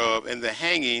thereof, and the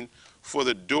hanging for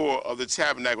the door of the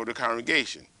tabernacle of the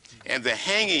congregation, and the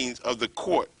hangings of the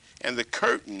court, and the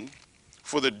curtain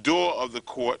for the door of the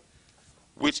court,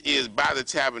 which is by the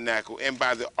tabernacle, and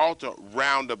by the altar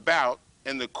round about,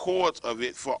 and the cords of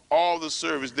it for all the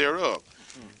service thereof.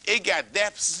 It got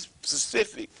that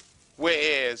specific,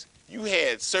 whereas you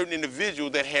had certain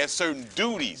individuals that had certain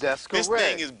duties. That's correct. This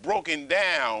thing is broken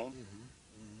down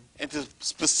into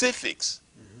specifics.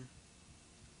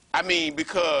 I mean,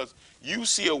 because you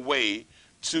see a way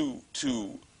to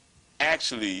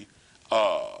actually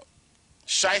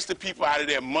shice the people out of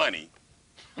their money.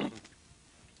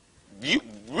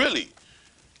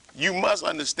 You must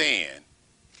understand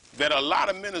that a lot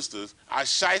of ministers are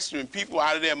shystering people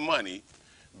out of their money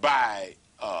by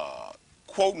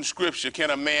quoting scripture,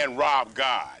 can a man rob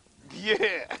God?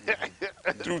 Yeah.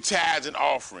 through tithes and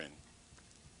offering.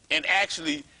 And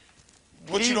actually,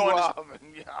 what He you don't understand,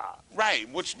 robbing, yeah. right?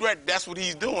 That's what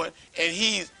he's doing, and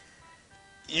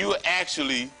you're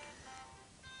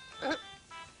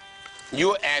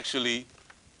actually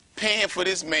paying for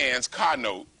this man's car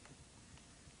note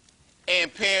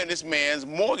and paying this man's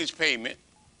mortgage payment,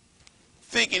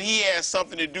 thinking he has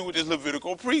something to do with this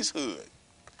Levitical priesthood.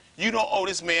 You don't owe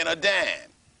this man a dime.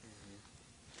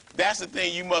 That's the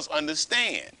thing you must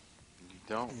understand. You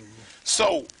don't.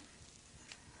 So,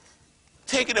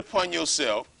 take it upon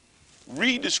yourself,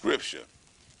 read the scripture.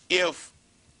 If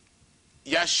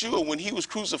Yeshua, when he was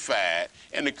crucified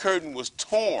and the curtain was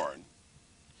torn,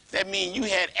 that means you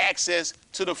had access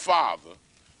to the Father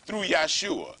through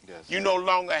Yeshua. Yes. You no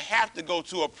longer have to go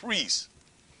to a priest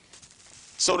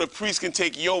so the priest can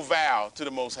take your vow to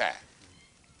the Most High.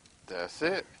 That's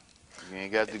it. You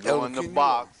ain't got to go Elder, in the can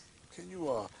box. Can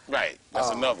you Right,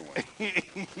 that's another one.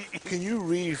 can you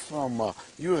read from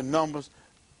you in Numbers?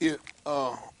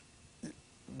 Go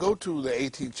to the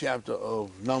 18th chapter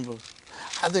of Numbers.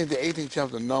 I think the 18th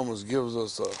chapter of Numbers gives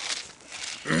us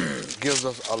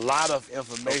a lot of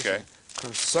information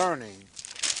concerning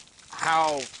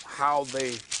how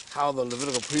the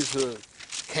Levitical priesthood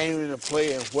came into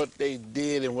play and what they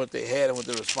did and what they had and what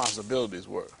their responsibilities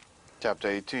were. Chapter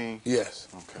 18. Yes.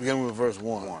 Okay. Beginning with verse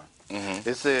 1.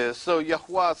 It says, So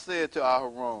Yahweh said to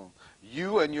Aharon,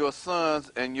 you and your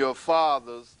sons and your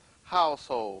father's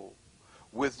household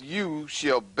with you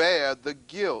shall bear the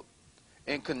guilt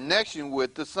in connection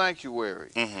with the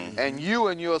sanctuary. And you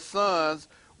and your sons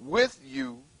with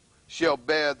you shall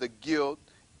bear the guilt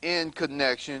in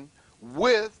connection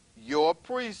with your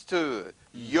priesthood.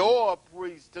 Your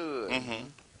priesthood.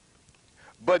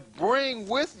 But bring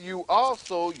with you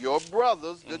also your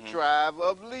brothers, the tribe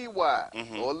of Levi,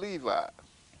 or Levi,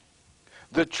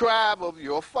 the tribe of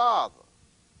your father,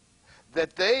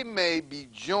 that they may be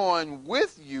joined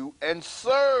with you and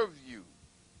serve you,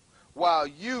 while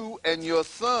you and your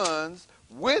sons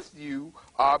with you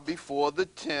are before the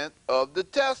tent of the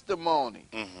testimony.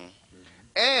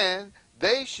 And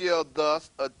they shall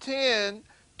thus attend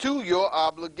to your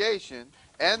obligation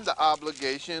and the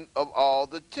obligation of all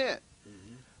the tent.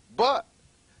 But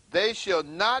they shall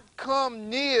not come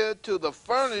near to the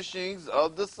furnishings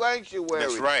of the sanctuary.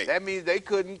 That's right. That means they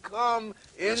couldn't come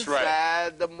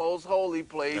inside the most holy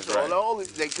place or the holy.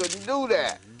 They couldn't do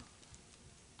that.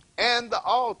 And the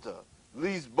altar,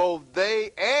 lest both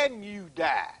they and you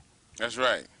die. That's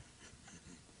right.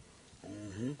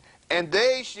 And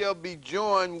they shall be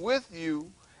joined with you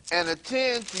and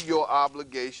attend to your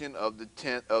obligation of the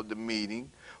tent of the meeting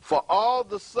for all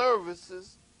the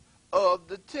services of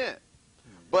the tent.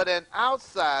 But an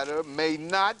outsider may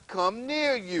not come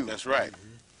near you. That's right.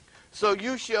 So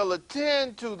you shall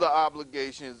attend to the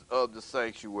obligations of the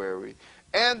sanctuary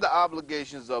and the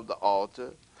obligations of the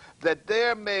altar, that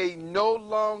there may no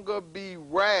longer be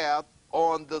wrath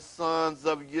on the sons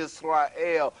of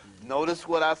Israel. Notice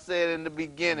what I said in the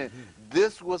beginning.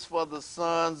 This was for the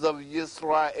sons of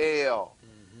Israel.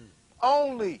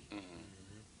 Only.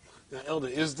 Now, Elder,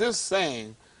 is this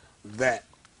saying that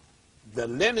the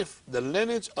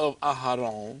lineage of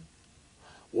Aharon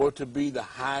were to be the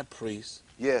high priest?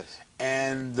 Yes.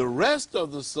 And the rest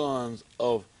of the sons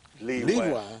of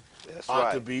Levi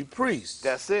are to be priests.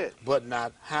 That's it. But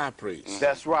not high priests.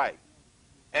 That's right.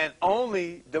 And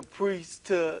only the priests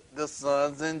to the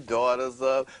sons and daughters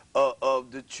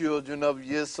of the children of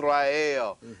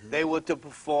Israel. They were to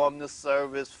perform the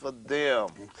service for them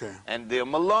and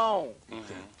them alone.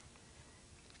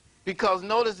 Because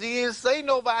notice he didn't say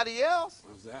nobody else.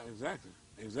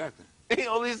 Exactly. He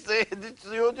only said the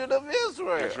children of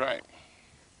Israel. That's right.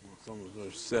 Some of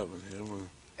verse 7 here.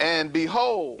 And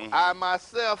behold, I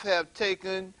myself have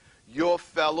taken your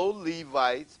fellow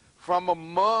Levites from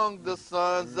among the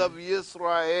sons of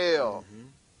Israel.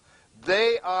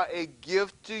 They are a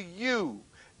gift to you,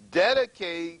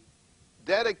 dedicated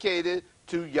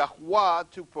to Yahweh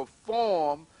to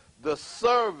perform the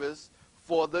service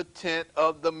for the tent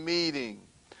of the meeting.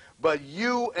 But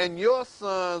you and your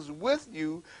sons with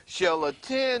you shall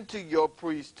attend to your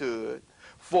priesthood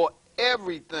for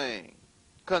everything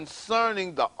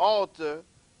concerning the altar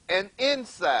and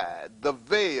inside the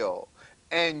veil,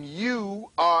 and you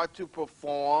are to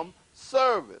perform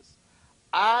service.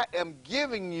 I am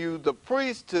giving you the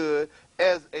priesthood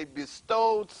as a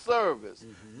bestowed service,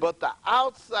 but the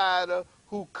outsider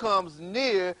who comes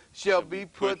near shall be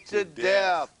put to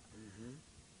death.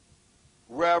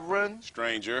 Reverend,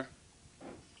 stranger,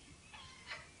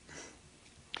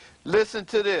 listen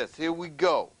to this. Here we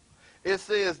go. It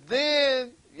says,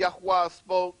 then Yahweh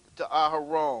spoke to to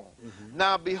Aharon,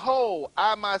 now behold,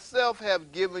 I myself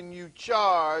have given you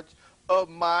charge of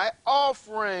my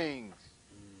offerings,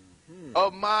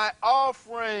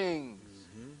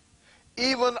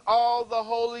 even all the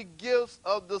holy gifts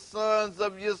of the sons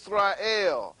of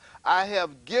Israel. I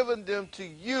have given them to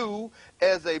you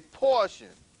as a portion,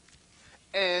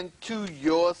 and to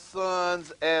your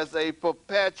sons as a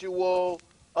perpetual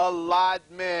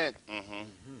allotment.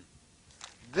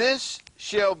 This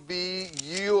shall be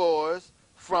yours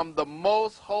from the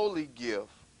most holy gift,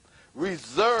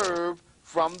 reserved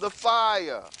from the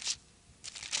fire.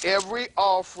 Every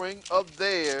offering of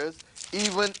theirs,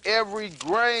 even every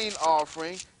grain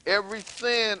offering, every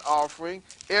sin offering,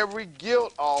 every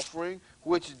guilt offering,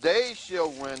 which they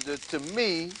shall render to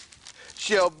me,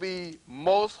 shall be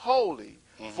most holy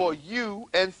for you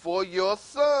and for your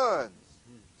sons.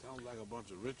 Sounds like a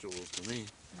bunch of rituals to me.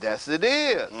 Yes, it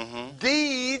is.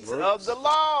 Deeds of the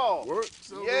law.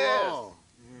 Works of the law.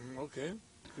 Okay.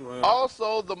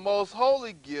 Also, the most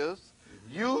holy gifts,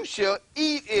 you shall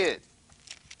eat it.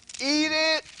 Eat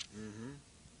it.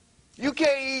 You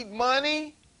can't eat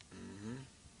money.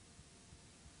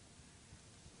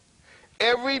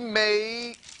 Every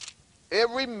male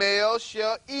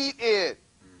shall eat it.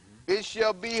 It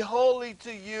shall be holy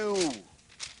to you.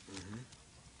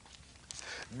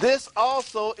 This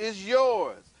also is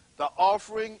yours, the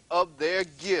offering of their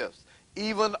gifts,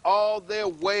 even all their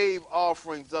wave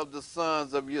offerings of the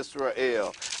sons of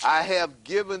Israel. I have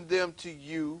given them to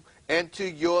you and to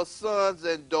your sons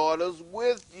and daughters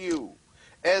with you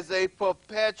as a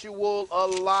perpetual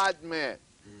allotment.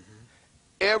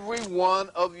 Every one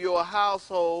of your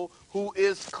household who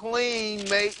is clean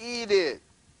may eat it.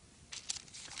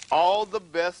 All the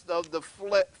best of the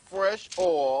fresh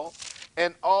oil,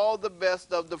 and all the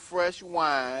best of the fresh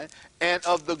wine, and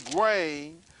of the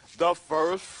grain, the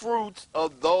first fruits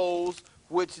of those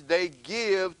which they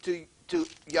give to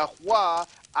Yahweh,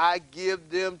 I give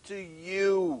them to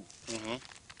you.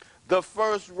 The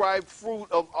first ripe fruit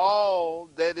of all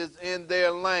that is in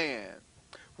their land,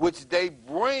 which they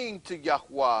bring to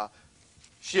Yahweh,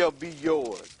 shall be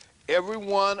yours. Every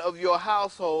one of your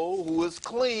household who is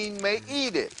clean may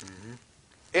eat it.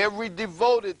 Every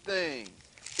devoted thing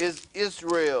is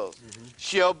Israel's,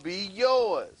 shall be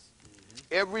yours.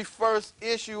 Every first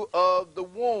issue of the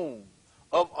womb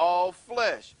of all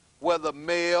flesh, whether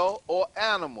male or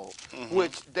animal,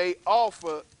 which they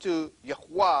offer to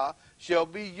Yahweh, shall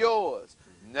be yours.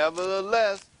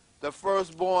 Nevertheless, the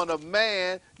firstborn of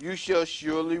man you shall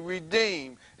surely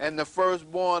redeem, and the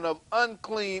firstborn of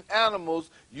unclean animals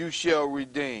you shall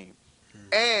redeem.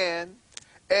 And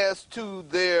as to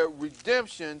their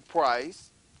redemption price,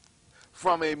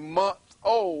 from a month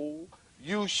old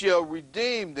you shall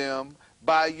redeem them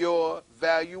by your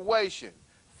valuation,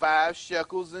 5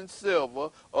 shekels in silver,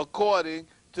 according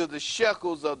to the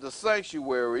shekels of the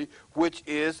sanctuary, which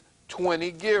is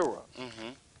 20 gerah.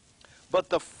 But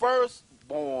the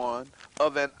firstborn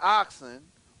of an oxen,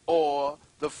 or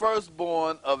the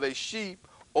firstborn of a sheep,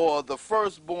 or the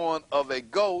firstborn of a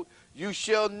goat, you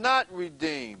shall not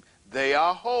redeem. They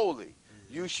are holy.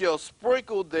 You shall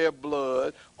sprinkle their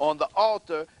blood on the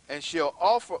altar, and shall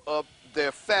offer up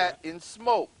their fat in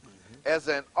smoke, as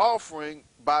an offering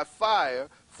by fire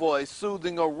for a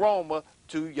soothing aroma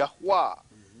to Yahweh.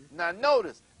 Now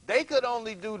notice, they could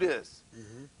only do this.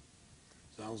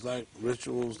 Sounds like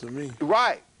rituals to me.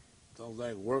 Right. Sounds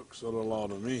like works of the law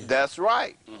to me. That's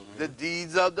right. The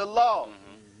deeds of the law.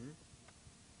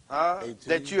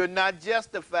 That you're not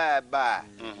justified by.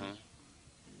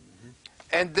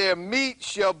 And their meat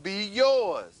shall be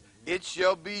yours. It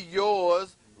shall be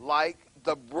yours like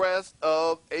the breast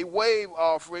of a wave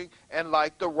offering, and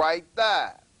like the right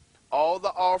thigh. All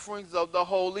the offerings of the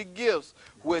holy gifts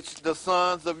which the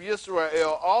sons of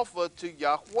Israel offer to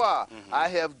Yahweh, I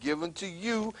have given to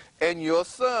you and your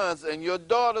sons and your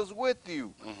daughters with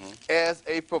you, as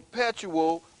a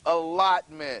perpetual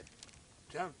allotment.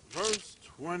 Verse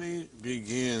 20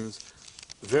 begins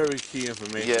very key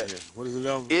information here. What is it,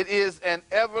 Elvis? It is an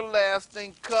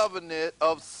everlasting covenant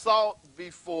of salt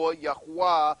before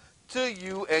Yahweh to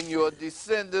you and your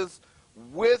descendants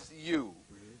with you.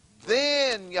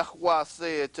 Then Yahweh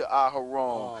said to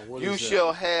Aharon, you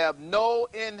shall have no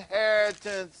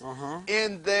inheritance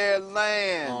in their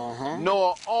land,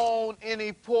 nor own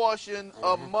any portion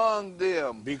among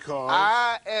them. Because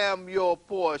I am your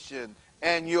portion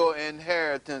and your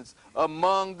inheritance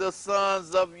among the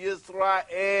sons of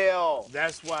Israel.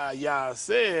 That's why Yah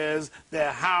says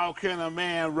that how can a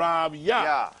man rob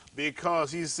Yah?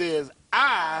 Because he says,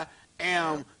 I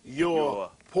am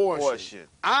your portion.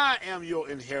 I am your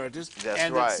inheritance. That's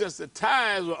and right. Since the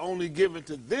tithes were only given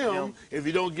to them, if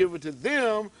you don't give it to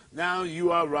them, now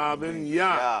you are robbing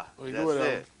Yah. That's Go ahead,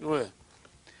 it. Go ahead.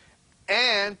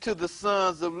 And to the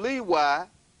sons of Levi,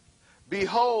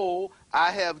 behold,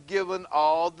 I have given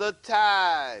all the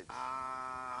tithes.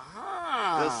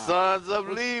 The sons of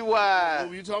Levi. What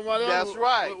were you talking about? That's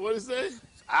right. What did it say?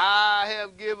 I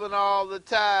have given all the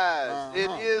tithes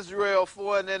in Israel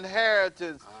for an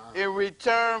inheritance in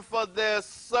return for their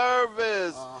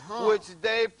service, which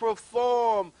they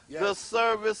perform, the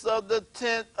service of the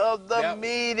tent of the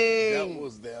meeting. That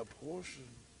was their portion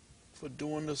for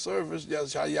doing the service.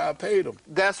 That's how y'all paid them.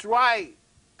 That's right,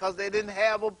 because they didn't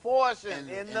have a portion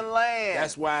in the land.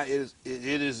 That's why it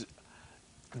is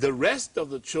the rest of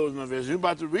the children of Israel. You're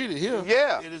about to read it here.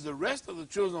 Yeah. It is the rest of the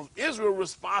children of Israel's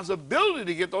responsibility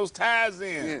to get those tithes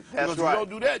in. Yeah, that's because right. if you don't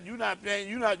do that, you're not paying.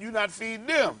 You're not feeding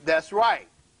them. That's right.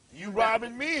 You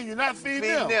robbing me, and you're not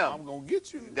feeding them. I'm gonna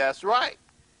get you. That's right.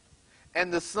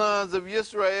 And the sons of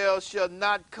Israel shall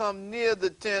not come near the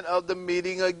tent of the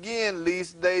meeting again,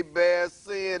 lest they bear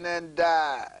sin and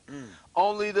die.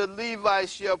 Only the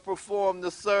Levites shall perform the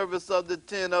service of the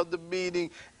tent of the meeting,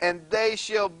 and they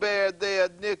shall bear their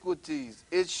iniquities.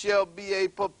 It shall be a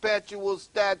perpetual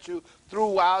statute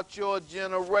throughout your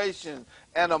generation.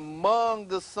 And among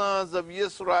the sons of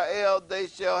Israel they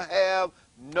shall have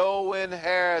no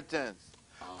inheritance.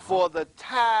 For the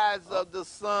tithes of the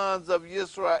sons of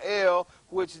Israel,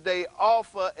 which they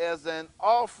offer as an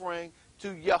offering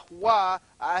to Yahweh,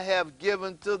 I have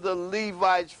given to the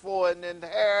Levites for an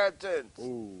inheritance.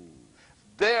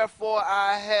 Therefore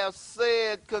I have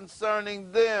said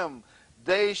concerning them,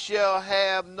 they shall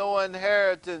have no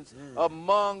inheritance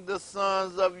among the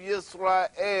sons of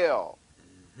Israel.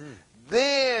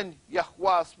 Then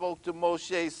Yahweh spoke to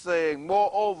Moshe, saying,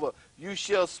 moreover, you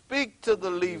shall speak to the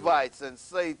Levites and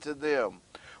say to them,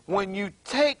 when you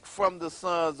take from the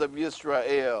sons of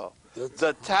Israel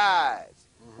the tithes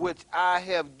which I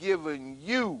have given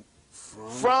you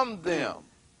from them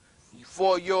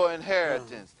for your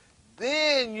inheritance,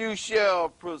 then you shall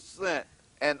present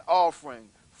an offering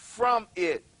from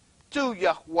it to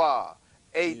Yahweh,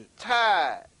 a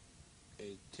tithe,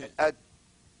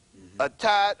 a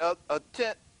tithe of a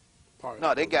tenth.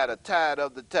 No, they got a tithe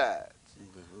of the tithes.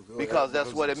 Because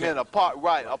that's what it meant, a part,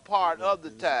 right, a part of the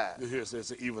tithe. Here it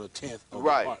says even a tenth of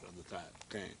right. the part of the tithe.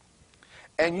 Okay.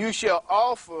 And you shall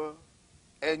offer,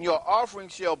 and your offering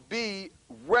shall be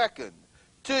reckoned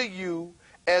to you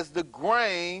as the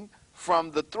grain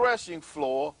from the threshing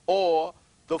floor, or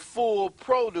the full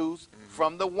produce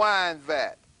from the wine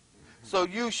vat. So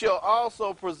you shall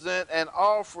also present an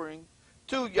offering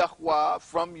to Yahweh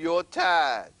from your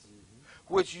tithes,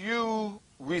 which you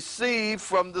receive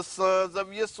from the sons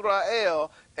of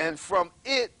Israel, and from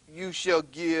it you shall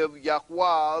give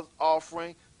Yahweh's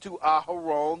offering to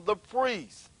Aharon the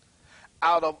priest.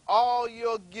 Out of all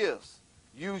your gifts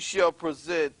you shall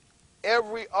present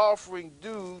every offering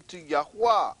due to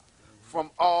Yahweh, from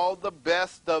all the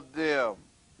best of them,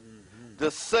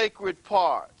 the sacred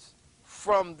parts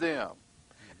from them.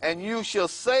 And you shall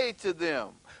say to them,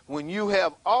 when you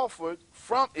have offered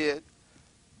from it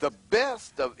the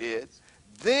best of it,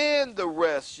 then the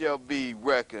rest shall be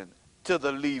reckoned to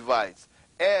the Levites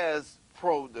as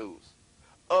produce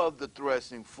of the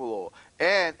threshing floor,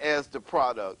 and as the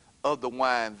product of the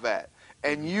wine vat.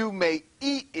 And you may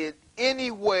eat it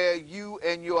anywhere, you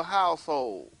and your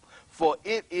household, for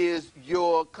it is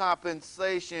your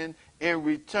compensation in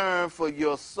return for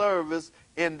your service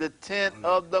in the tent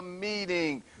of the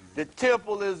meeting. The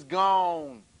temple is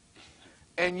gone,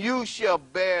 and you shall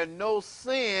bear no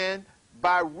sin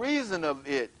by reason of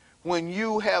it when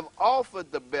you have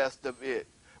offered the best of it.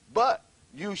 But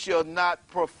you shall not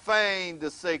profane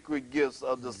the sacred gifts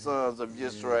of the sons of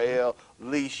Israel,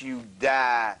 lest you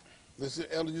die. Listen,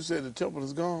 Elder, you said the temple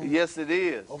is gone? Yes, it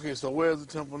is. Okay, so where's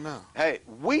the temple now? Hey,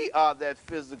 we are that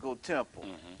physical temple.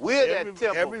 We're that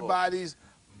temple. Everybody's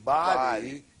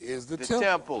body is the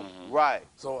temple. Right.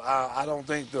 So I don't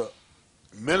think the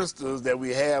ministers that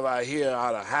we have out here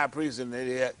are the high priests, and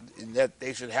that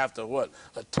they should have to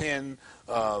attend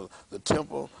the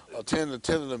temple, attend the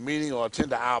tent of the meeting, or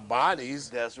attend to our bodies.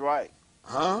 That's right.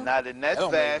 Huh? Not in that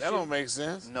fashion. That don't make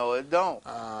sense. No, it don't.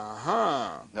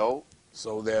 No.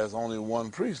 So there's only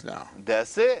one priest now.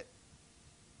 That's it.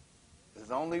 There's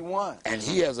only one. And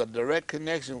he has a direct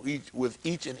connection with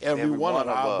each and every one of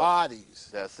our bodies.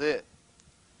 That's it.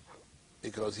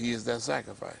 Because he is that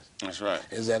sacrifice. That's right.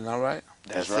 Is that not right?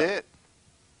 That's right. it.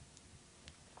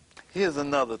 Here's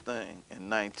another thing in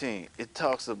 19. It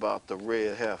talks about the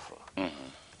red heifer.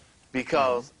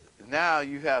 Because now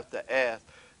you have to ask,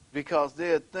 Because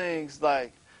there are things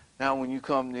like, now when you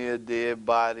come near a dead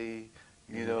body,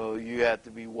 you know, you have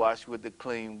to be washed with the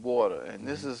clean water. And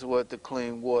this is what the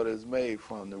clean water is made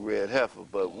from, the red heifer.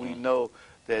 But we know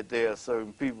that there are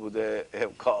certain people that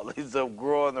have called themselves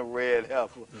growing the red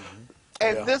heifer.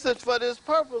 And this is for this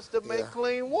purpose, to make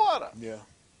clean water. Yeah.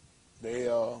 They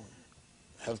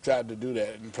have tried to do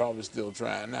that and probably still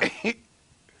trying now.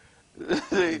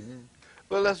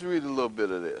 Well, let's read a little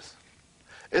bit of this.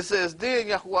 It says, Then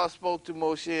Yahweh spoke to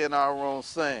Moshe and Aaron,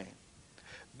 saying,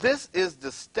 This is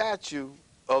the statute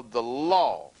of the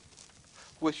law,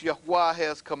 which Yahweh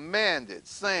has commanded,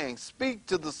 saying, Speak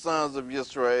to the sons of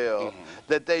Israel,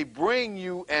 that they bring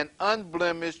you an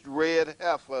unblemished red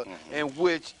heifer, in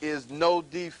which is no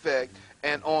defect,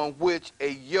 and on which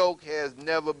a yoke has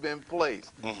never been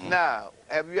placed. Now,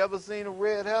 have you ever seen a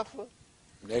red heifer?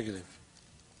 Negative.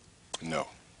 No.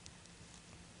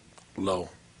 Low.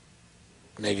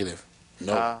 Negative.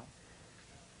 No.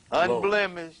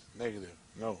 Unblemished? Negative.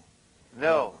 No.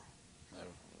 No.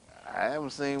 Never. I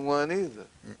haven't seen one either.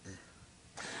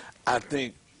 I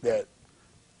think that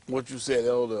what you said,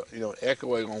 Elder, you know,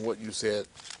 echoing on what you said,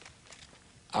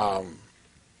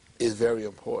 is very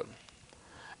important.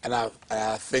 And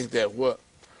I think that what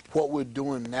we're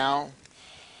doing now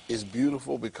is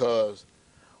beautiful, because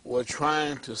we're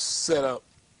trying to set up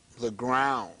the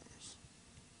grounds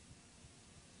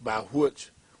by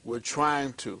which we're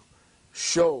trying to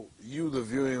show you, the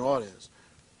viewing audience,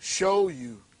 show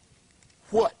you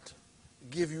what,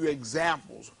 give you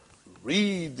examples,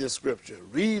 read the scripture,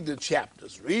 read the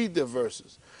chapters, read the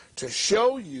verses, to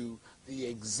show you the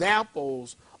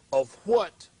examples of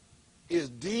what is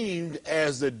deemed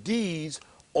as the deeds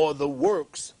or the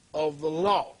works of the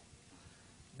law.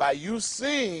 By you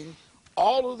seeing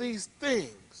all of these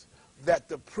things that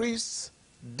the priests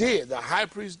did, the high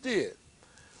priest did,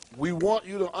 we want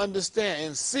you to understand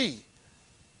and see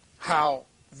how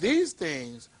these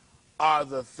things are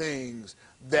the things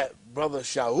that Brother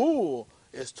Shaul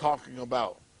is talking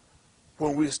about.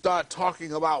 When we start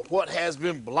talking about what has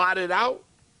been blotted out,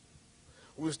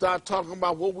 we start talking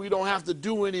about what we don't have to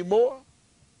do anymore.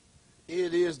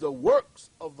 It is the works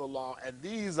of the law, and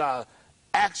these are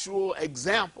actual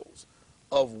examples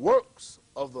of works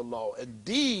of the law and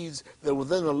deeds that are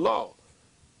within the law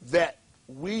that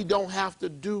we don't have to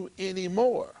do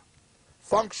anymore.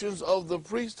 Functions of the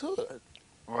priesthood.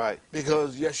 Right.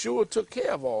 Because Yeshua took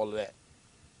care of all of that.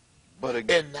 But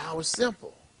again, and now it's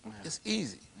simple. It's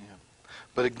easy.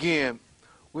 But again,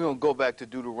 we're going to go back to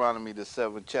Deuteronomy, the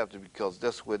 7th chapter, because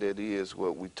that's what it is,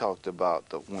 what we talked about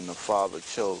when the Father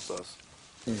chose us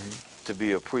to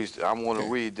be a priest. I want to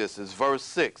read this. It's verse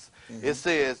 6. It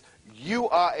says, You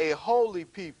are a holy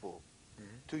people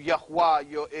to Yahweh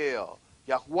your El.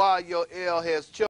 Yahweh your El has chosen